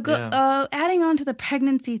 So adding on to the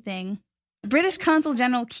pregnancy thing, British Consul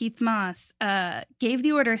General Keith Moss gave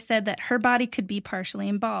the order, said that her body could be partially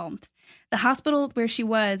embalmed. The hospital where she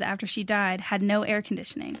was after she died had no air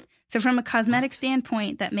conditioning. So from a cosmetic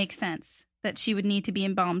standpoint, that makes sense that she would need to be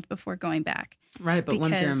embalmed before going back. Right, but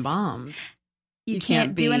once you're embalmed, you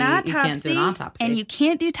can't do an autopsy, and you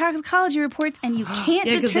can't do toxicology reports, and you can't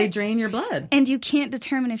because they drain your blood, and you can't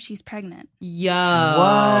determine if she's pregnant. Yo,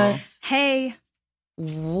 what? Hey,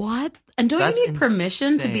 what? And don't you need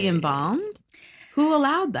permission to be embalmed? Who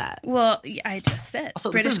allowed that? Well, I just said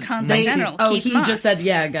Also, British Consul General. Keith he Moss. just said,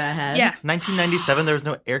 yeah, go ahead. Yeah. 1997, there was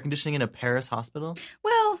no air conditioning in a Paris hospital?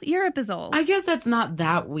 Well, Europe is old. I guess that's not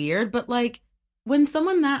that weird, but like when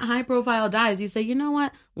someone that high profile dies, you say, you know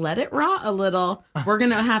what? Let it rot a little. We're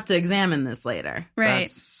going to have to examine this later. Right.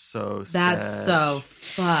 That's so That's so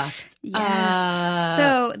fucked. Yes.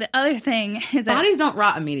 So the other thing is that bodies don't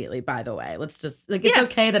rot immediately, by the way. Let's just it's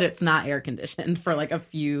okay that it's not air conditioned for like a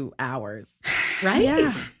few hours. Right?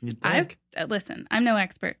 Yeah. Listen, I'm no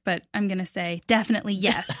expert, but I'm going to say definitely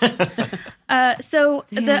yes. So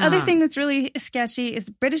the other thing that's really sketchy is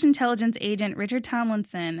British intelligence agent Richard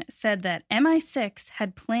Tomlinson said that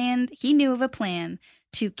MI6 he knew of a plan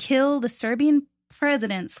to kill the Serbian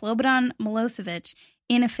president Slobodan Milosevic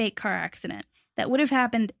in a fake car accident. That would have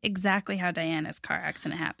happened exactly how Diana's car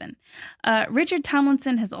accident happened. Richard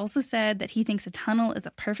Tomlinson has also said that he thinks a tunnel is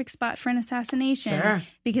a perfect spot for an assassination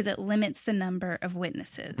because it limits the number of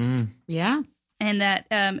witnesses. Yeah. And that,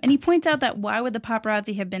 and he points out that why would the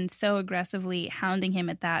paparazzi have been so aggressively hounding him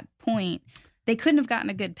at that point? They couldn't have gotten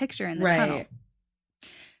a good picture in the tunnel.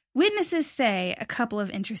 Witnesses say a couple of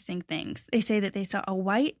interesting things. They say that they saw a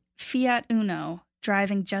white Fiat Uno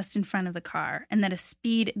driving just in front of the car, and that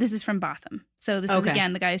this is from Botham. So this is,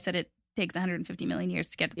 again, the guy who said it takes 150 million years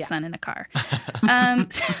to get to the Yeah. sun in a car.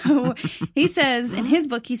 So he says, in his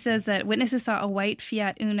book, he says that witnesses saw a white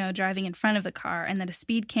Fiat Uno driving in front of the car and that a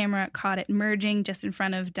speed camera caught it merging just in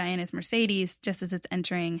front of Diana's Mercedes just as it's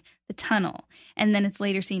entering the tunnel. And then it's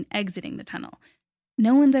later seen exiting the tunnel.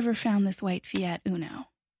 No one's ever found this white Fiat Uno.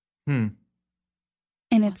 And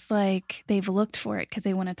it's like they've looked for it because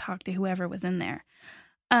they want to talk to whoever was in there.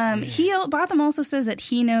 Botham also says that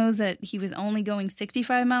he knows that he was only going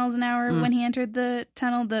 65 miles an hour when he entered the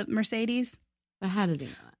tunnel, the Mercedes. But how did he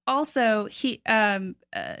know that? Also,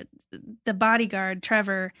 the bodyguard,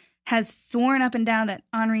 Trevor, has sworn up and down that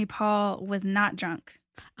Henri Paul was not drunk.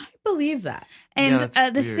 I believe that. And Yeah,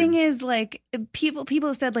 that's the weird. thing is, like, people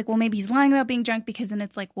have said, like, well, maybe he's lying about being drunk because then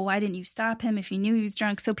it's like, well, why didn't you stop him if you knew he was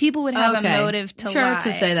drunk? So people would have a motive to lie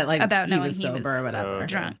to say that, like, about he knowing was he sober was or whatever.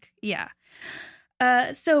 drunk. Yeah.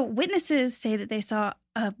 So witnesses say that they saw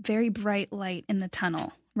a very bright light in the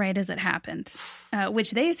tunnel right as it happened,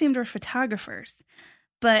 which they assumed were photographers.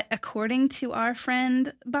 But according to our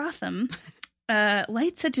friend Botham,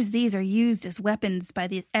 lights such as these are used as weapons by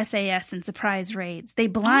the SAS in surprise raids. They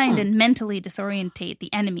blind and mentally disorientate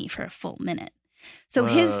the enemy for a full minute. So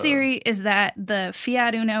his theory is that the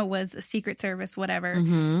Fiat Uno was a Secret Service, whatever,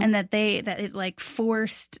 and that it like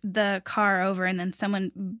forced the car over, and then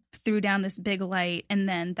someone threw down this big light, and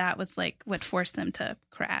then that was like what forced them to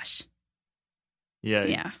crash.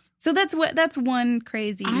 Yeah. So that's one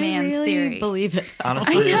crazy man's I really theory. believe it.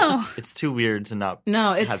 Honestly, I know. it's too weird to not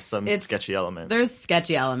No, have some sketchy element. There's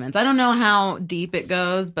sketchy elements. I don't know how deep it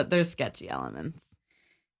goes, but there's sketchy elements.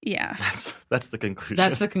 Yeah. That's the conclusion.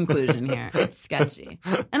 That's the conclusion here. It's sketchy.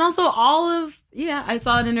 And also I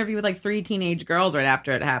saw an interview with like 3 teenage girls right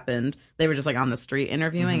after it happened. They were just like on the street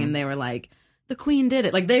interviewing and they were like, the Queen did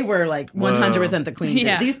it. Like they were like 100% the Queen did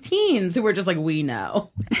Yeah. it. These teens who were just like, we know.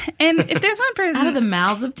 And if there's one person Out of the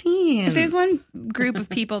mouths of teens. if there's one group of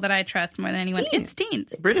people that I trust more than anyone, it's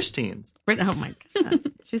teens. British teens. Oh my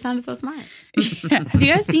God. She sounded so smart. Yeah. Have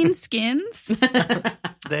you guys seen Skins?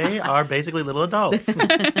 They are basically little adults.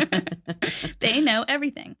 They know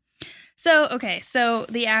everything. So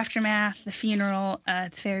the aftermath, the funeral,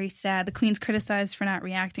 it's very sad. The Queen's criticized for not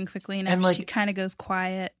reacting quickly enough. And, like- she kind of goes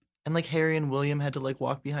quiet. And like Harry and William had to like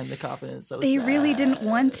walk behind the coffin. It's so They sad. really didn't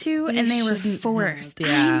want to, and they were shouldn't forced. have,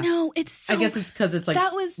 yeah. I know. It's so... I guess it's because it's like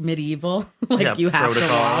that was... medieval. Like Yeah, you have protocol.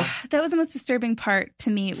 to walk. That was the most disturbing part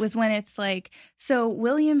to me, was when it's like, so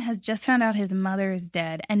William has just found out his mother is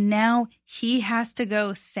dead, and now he has to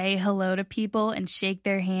go say hello to people and shake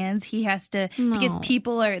their hands. He has to, because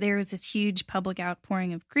there was this huge public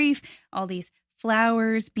outpouring of grief, all these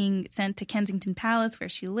flowers being sent to Kensington Palace where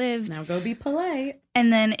she lived. Now go be polite.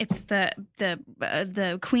 And then it's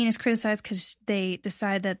the Queen is criticized because they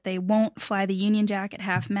decide that they won't fly the Union Jack at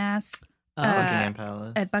half mast. Buckingham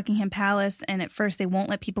Palace. At Buckingham Palace, and at first they won't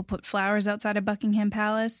let people put flowers outside of Buckingham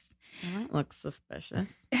Palace. Well, that looks suspicious.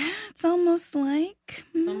 It's almost like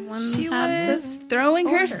Someone she had was this throwing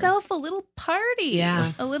order. herself a little party.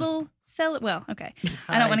 Yeah. A little well, okay.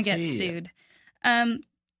 I don't want to get High tea. sued. We're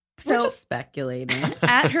So just speculating.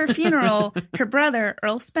 at her funeral, her brother,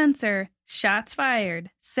 Earl Spencer, shots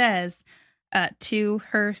fired, says to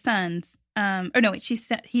her sons,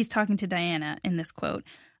 he's talking to Diana in this quote.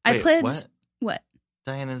 I Wait, pledge what?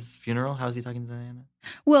 Diana's funeral? How is he talking to Diana?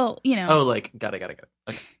 Well, Oh, like, got it.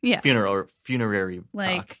 Okay. yeah. Funerary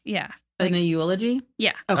Like, talk. yeah. In a eulogy?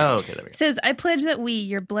 Yeah. Okay. Oh, okay, there we go. Says, I pledge that we,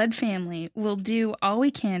 your blood family, will do all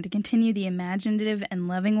we can to continue the imaginative and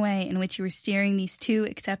loving way in which you are steering these 2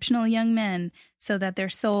 exceptional young men so that their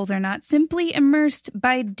souls are not simply immersed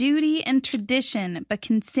by duty and tradition, but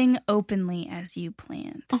can sing openly as you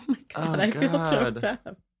planned. Oh my God, Oh, I feel God. choked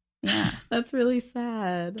up. Yeah. That's really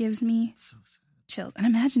sad. Gives me So sad. chills. And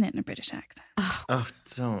imagine it in a British accent. Oh,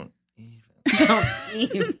 don't even. Don't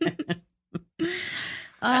even.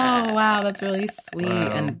 Oh, wow. That's really sweet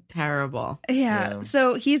Wow. and terrible. Yeah.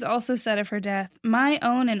 So he's also said of her death, my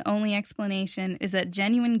own and only explanation is that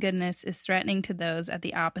genuine goodness is threatening to those at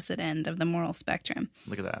the opposite end of the moral spectrum.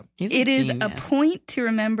 Look at that. He's It is a genius. point to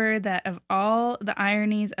remember that of all the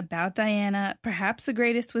ironies about Diana, perhaps the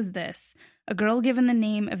greatest was this. A girl given the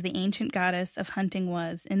name of the ancient goddess of hunting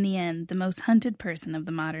was, in the end, the most hunted person of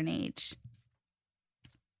the modern age.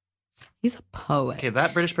 He's a poet. Okay,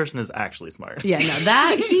 that British person is actually smart. Yeah, no,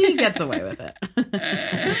 that he gets away with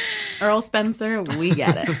it. Earl Spencer, we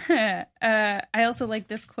get it. I also like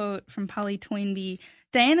this quote from Polly Toynbee.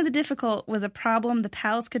 Diana the Difficult was a problem the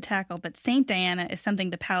palace could tackle, but Saint Diana is something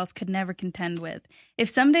the palace could never contend with. If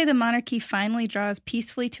someday the monarchy finally draws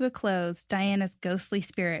peacefully to a close, Diana's ghostly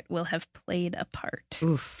spirit will have played a part.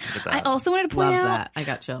 Oof. Look at that. I also wanted to point Love out, that. I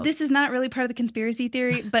got chills. this is not really part of the conspiracy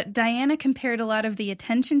theory, but Diana compared a lot of the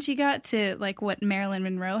attention she got to like what Marilyn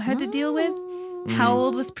Monroe had to deal with. How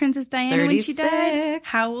old was Princess Diana when she died? 36.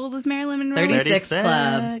 How old was Marilyn Monroe? 36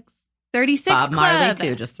 Club. 36 Bob Club. Marley,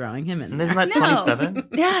 too, just throwing him in And there. isn't that No. 27?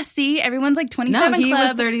 Yeah, see, everyone's like 27 No, he Club.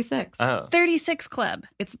 was 36. Oh. 36 Club.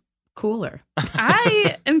 It's cooler.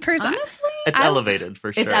 I am personally. Honestly, It's elevated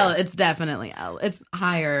for sure. it's definitely it's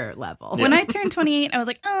higher level. Yeah. When I turned 28, I was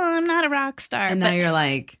like, oh, I'm not a rock star. And now but you're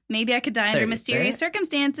like, maybe I could die under 36? mysterious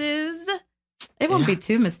circumstances. it won't be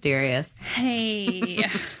too mysterious. Hey.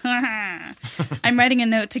 I'm writing a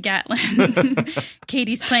note to Gatlin.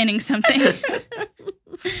 Katie's planning something.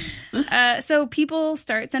 So people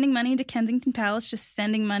start sending money to Kensington Palace, just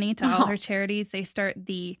sending money to all her charities. They start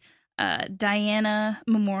the Diana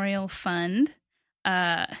Memorial Fund.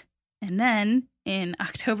 And then in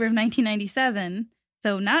October of 1997,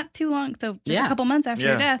 so not too long, so just a couple months after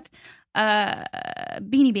her death,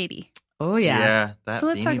 Beanie Baby. Oh, yeah. That So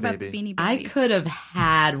let's Beanie talk about Baby. the Beanie Baby. I could have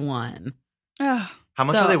had one. Oh, How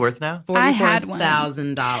much So- are they worth now? I had one.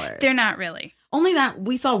 $44,000. they're not really. Only that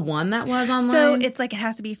we saw one that was online. So it's like it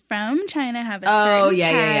has to be from China, have a Oh, certain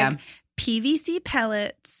yeah, yeah, tag, PVC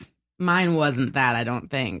pellets. mine wasn't that, I don't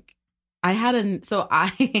think. I had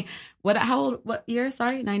what year?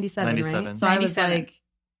 Sorry, 97, 97. right? So I was 97. like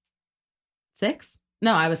 6?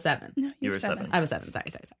 No, I was 7. No, You were were 7. I was 7. Sorry.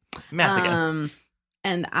 Math again.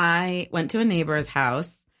 And I went to a neighbor's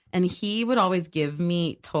house, and he would always give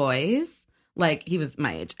me toys. Like, he was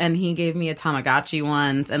my age, and he gave me a Tamagotchi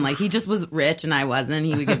once, and like he just was rich and I wasn't.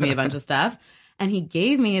 He would give me a bunch of stuff, and he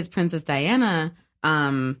gave me his Princess Diana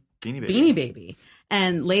Beanie Baby.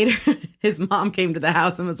 And later, his mom came to the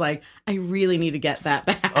house and was like, I really need to get that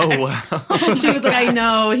back. Oh, wow. She was like, I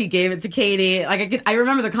know he gave it to Katie. Like, I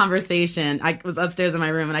remember the conversation. I was upstairs in my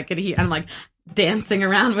room and I could hear, I'm like dancing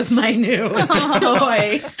around with my new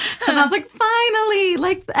toy. And I was like, finally,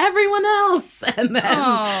 like everyone else. And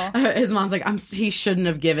then his mom's like, he shouldn't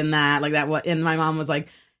have given that. Like that. And my mom was like,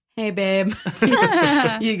 hey, babe,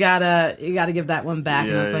 you gotta give that one back.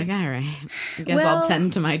 And I was like, all right, I guess I'll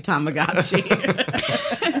tend to my Tamagotchi.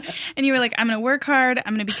 And you were like, I'm going to work hard.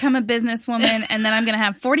 I'm going to become a businesswoman. And then I'm going to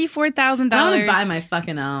have $44,000 I'm gonna buy my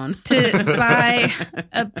fucking own. to buy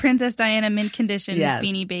a Princess Diana mint condition Yes.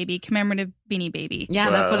 Beanie Baby, commemorative Beanie Baby. Yeah,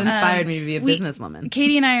 that's what Wow. inspired me to be a businesswoman.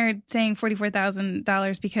 Katie and I are saying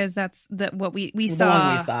 $44,000 because that's what we The saw,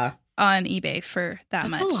 one we saw. on eBay for that That's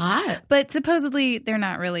much. a lot. But supposedly they're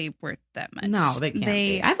not really worth that much. No, they can't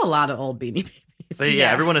be. I have a lot of old Beanie Babies. But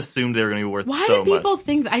yeah, everyone assumed they were going to be worth Why so do people much.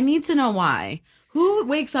 think? I need to know why. Who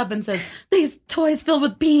wakes up and says these toys filled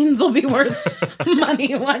with beans will be worth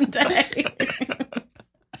money one day?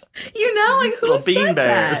 You know, like who Little bean said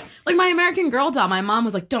bears. that? Like my American Girl doll. My mom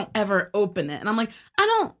was like, "Don't ever open it," and I'm like, I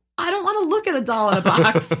don't want to look at a doll in a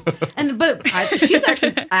box. She's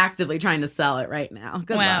actually actively trying to sell it right now.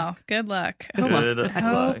 Good luck. Good luck. Good I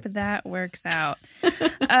hope luck. that works out.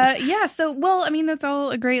 So, well, I mean, that's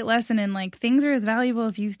all a great lesson in like things are as valuable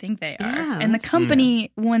as you think they are. Yeah, And the that's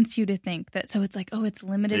company wants you to think that. So it's like, oh, it's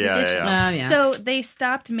limited Yeah, edition. yeah. Yeah. So they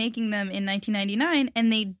stopped making them in 1999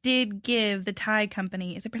 and they did give the Thai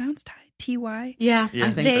company, is it pronounced Thai? TY? Yeah, Yeah.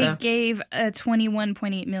 I think They so. gave a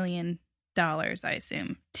 $21.8 million, I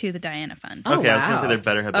assume, to the Diana Fund. Oh, Okay, I was going wow. to say there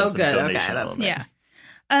better have been Oh, some good. Okay, donation that's- element. Yeah.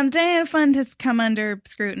 Diana Fund has come under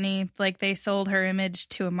scrutiny. Like they sold her image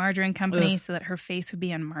to a margarine company so that her face would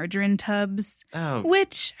be on margarine tubs, Oh,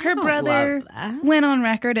 which her I don't brother love that. went on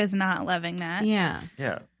record as not loving that. Yeah.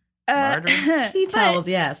 yeah. Margarine? Tea but- towels,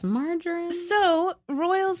 yes. Margarine. So,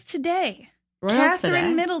 royals today. Royals Catherine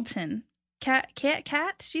today. Middleton.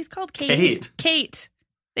 Cat? She's called Kate. Kate.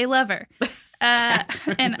 They love her.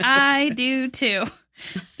 And I do too.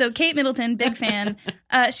 So Kate Middleton, big fan.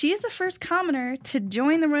 She is the first commoner to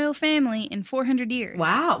join the royal family in 400 years.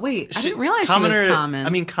 Wow. Wait, I didn't realize Commoner, she was common. I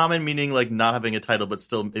mean, common meaning like not having a title, but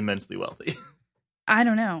still immensely wealthy. I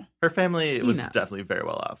don't know. Her family was knows. definitely very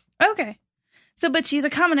well off. Okay. So, but she's a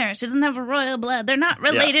commoner. She doesn't have a royal blood. They're not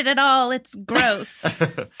related at all. It's gross.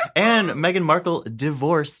 And Meghan Markle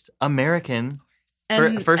divorced American,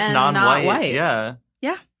 And- first and non-white. not white. Yeah.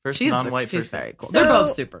 Yeah. First she's non-white she's person. very cool. So- They're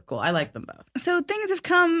both super cool. I like them both. So things have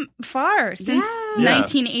come far since Yeah. Yeah.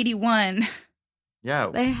 1981. Yeah.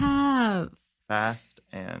 They have. fast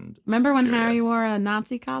and Remember when curious. Harry wore a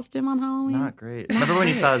Nazi costume on Halloween? Not great. Remember when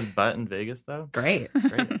you saw his butt in Vegas, though? Great.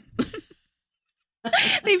 Great.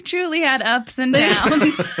 They've truly had ups and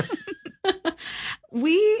downs.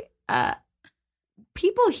 We,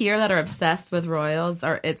 people here that are obsessed with royals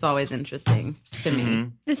it's always interesting to me.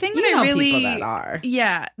 Mhm. The thing You that know I really, people that are.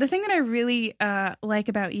 yeah, the thing that I really like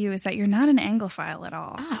about you is that you're not an Anglophile at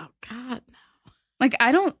all. Oh, God. Like,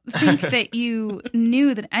 I don't think that you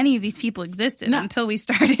knew that any of these people existed No. until we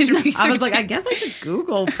started researching. I was like, I guess I should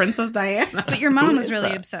Google Princess Diana. But your mom Who was is really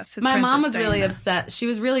that? obsessed with My mom was Princess really Diana. upset. She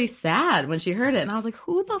was really sad when she heard it. And I was like,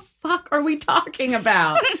 who the fuck are we talking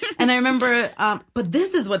about? And I remember, but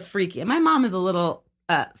this is what's freaky. And my mom is a little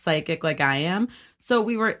psychic like I am. So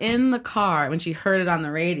we were in the car when she heard it on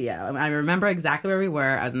the radio. I remember exactly where we were.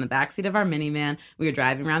 I was in the backseat of our minivan. We were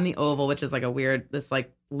driving around the Oval, which is like a weird, this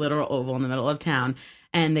like literal oval in the middle of town.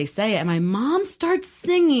 And they say it. And my mom starts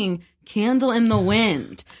singing Candle in the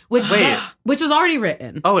Wind, which was already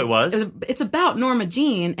written. Oh, it was? It's about Norma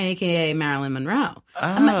Jean, a.k.a. Marilyn Monroe.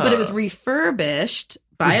 Oh. But it was refurbished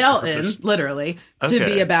by Elton, literally,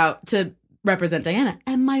 Okay. to represent Diana.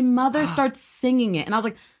 And my mother starts singing it. And I was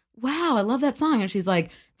like, wow, I love that song. And she's like,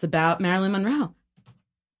 it's about Marilyn Monroe.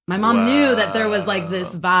 My mom knew that there was like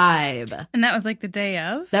this vibe. And that was like the day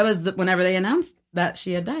of? That was whenever they announced that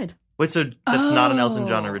she had died. Wait, so that's not an Elton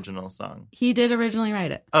John Oh. original song? He did originally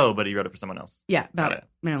write it. Oh, but he wrote it for someone else. Yeah, about Got it.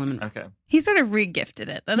 Marilyn Monroe. Okay. He sort of re-gifted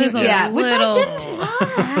it. That is a Yeah, which I little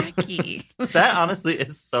didn't tacky. That honestly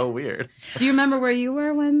is so weird. Do you remember where you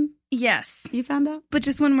were when Yes. you found out? But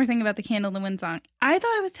just one more thing about the Candle in the Wind song. I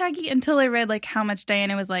thought it was tacky until I read like how much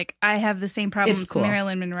Diana was like, I have the same problems It's cool.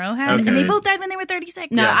 Marilyn Monroe had. Okay. And they both died when they were 36.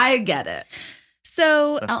 No, Yeah. I get it.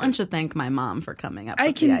 So That's Elton good. should thank my mom for coming up I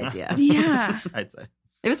with can, the idea. yeah, I'd say.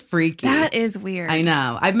 It was freaky. that is weird. I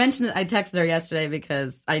know. I mentioned it. I texted her yesterday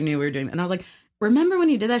because I knew we were doing it. And I was like, remember when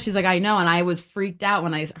you did that? She's like, I know. And I was freaked out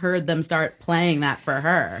when I heard them start playing that for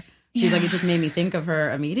her. She's like, it just made me think of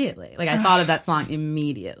her immediately. Like, I thought of that song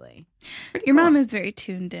immediately. Your mom is very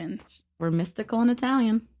tuned in. We're mystical and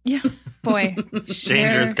Italian. Yeah, boy,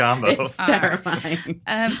 Dangerous combo. It's are. terrifying.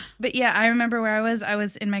 But yeah, I remember where I was. I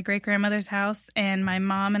was in my great grandmother's house, and my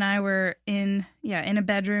mom and I were in a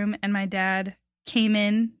bedroom, and my dad came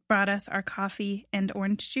in, brought us our coffee and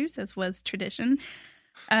orange juice, as was tradition.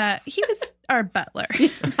 He was our butler.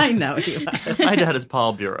 I know he was. My dad is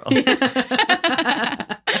Paul Bureau.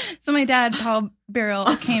 So my dad, Paul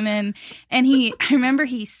Burrell, came in, and I remember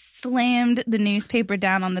he slammed the newspaper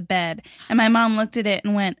down on the bed, and my mom looked at it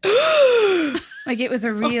and went, like it was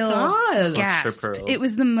a real God. gasp. pearls. It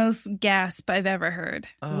was the most gasp I've ever heard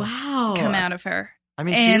Oh. Wow. come out of her. I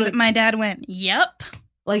mean, And she my dad went, "Yep."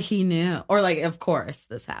 Like he knew. Or like, of course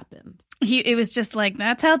this happened. It was just like,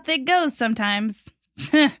 that's how thick goes sometimes.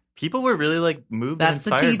 people were really like moved That's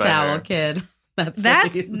and the inspired tea by towel, her. kid. That's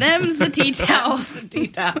Them's the tea towels. Tea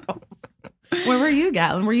towels. Where were you,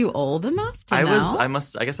 Gatlin? Were you old enough to know?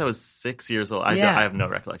 I guess I was 6 years old. I Yeah. have no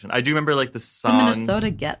recollection. I do remember like the Did song. Minnesota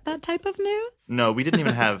get that type of news? No, we didn't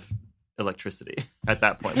even have electricity at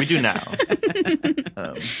that point. We do now.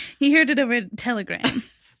 He heard it over a telegram.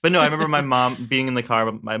 But no, I remember my mom being in the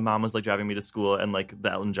car. My mom was like driving me to school, and like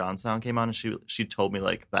the Elton John song came on, and she told me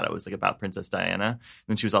like that it was like about Princess Diana. And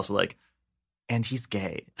then she was also like, and he's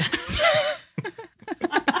gay.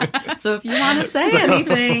 So if you want to say So-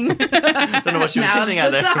 anything, Don't know what she was now's hinting at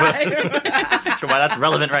the there. time. Not sure why that's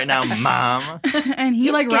relevant right now, Mom. And he's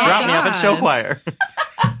You're like, gay. rock Drop me off at show on. choir.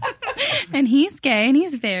 And he's gay, and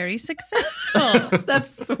he's very successful.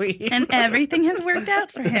 That's sweet. And everything has worked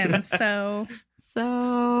out for him. So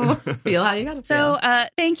feel how you got to So feel.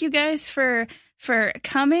 thank you guys for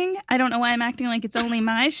coming. I don't know why I'm acting like it's only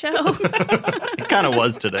my show. It kind of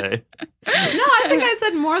was today. No, I think I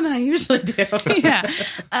said more than I usually do.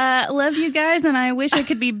 Yeah. Love you guys, and I wish I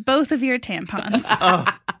could be both of your tampons. Oh,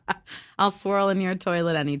 I'll swirl in your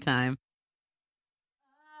toilet anytime.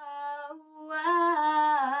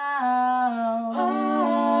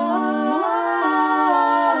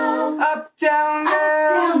 Uptown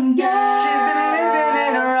girl. She's been living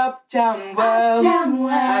in her uptown world.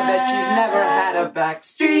 I bet she's never had a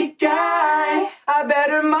backstreet guy. I bet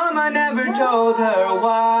her mama never told her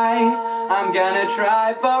why. I'm gonna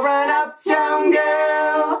try for an uptown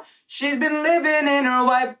girl. She's been living in her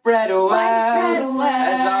white bread world. As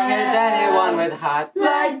long as anyone with hot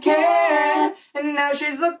blood can. And now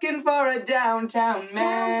she's looking for a downtown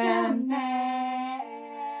man.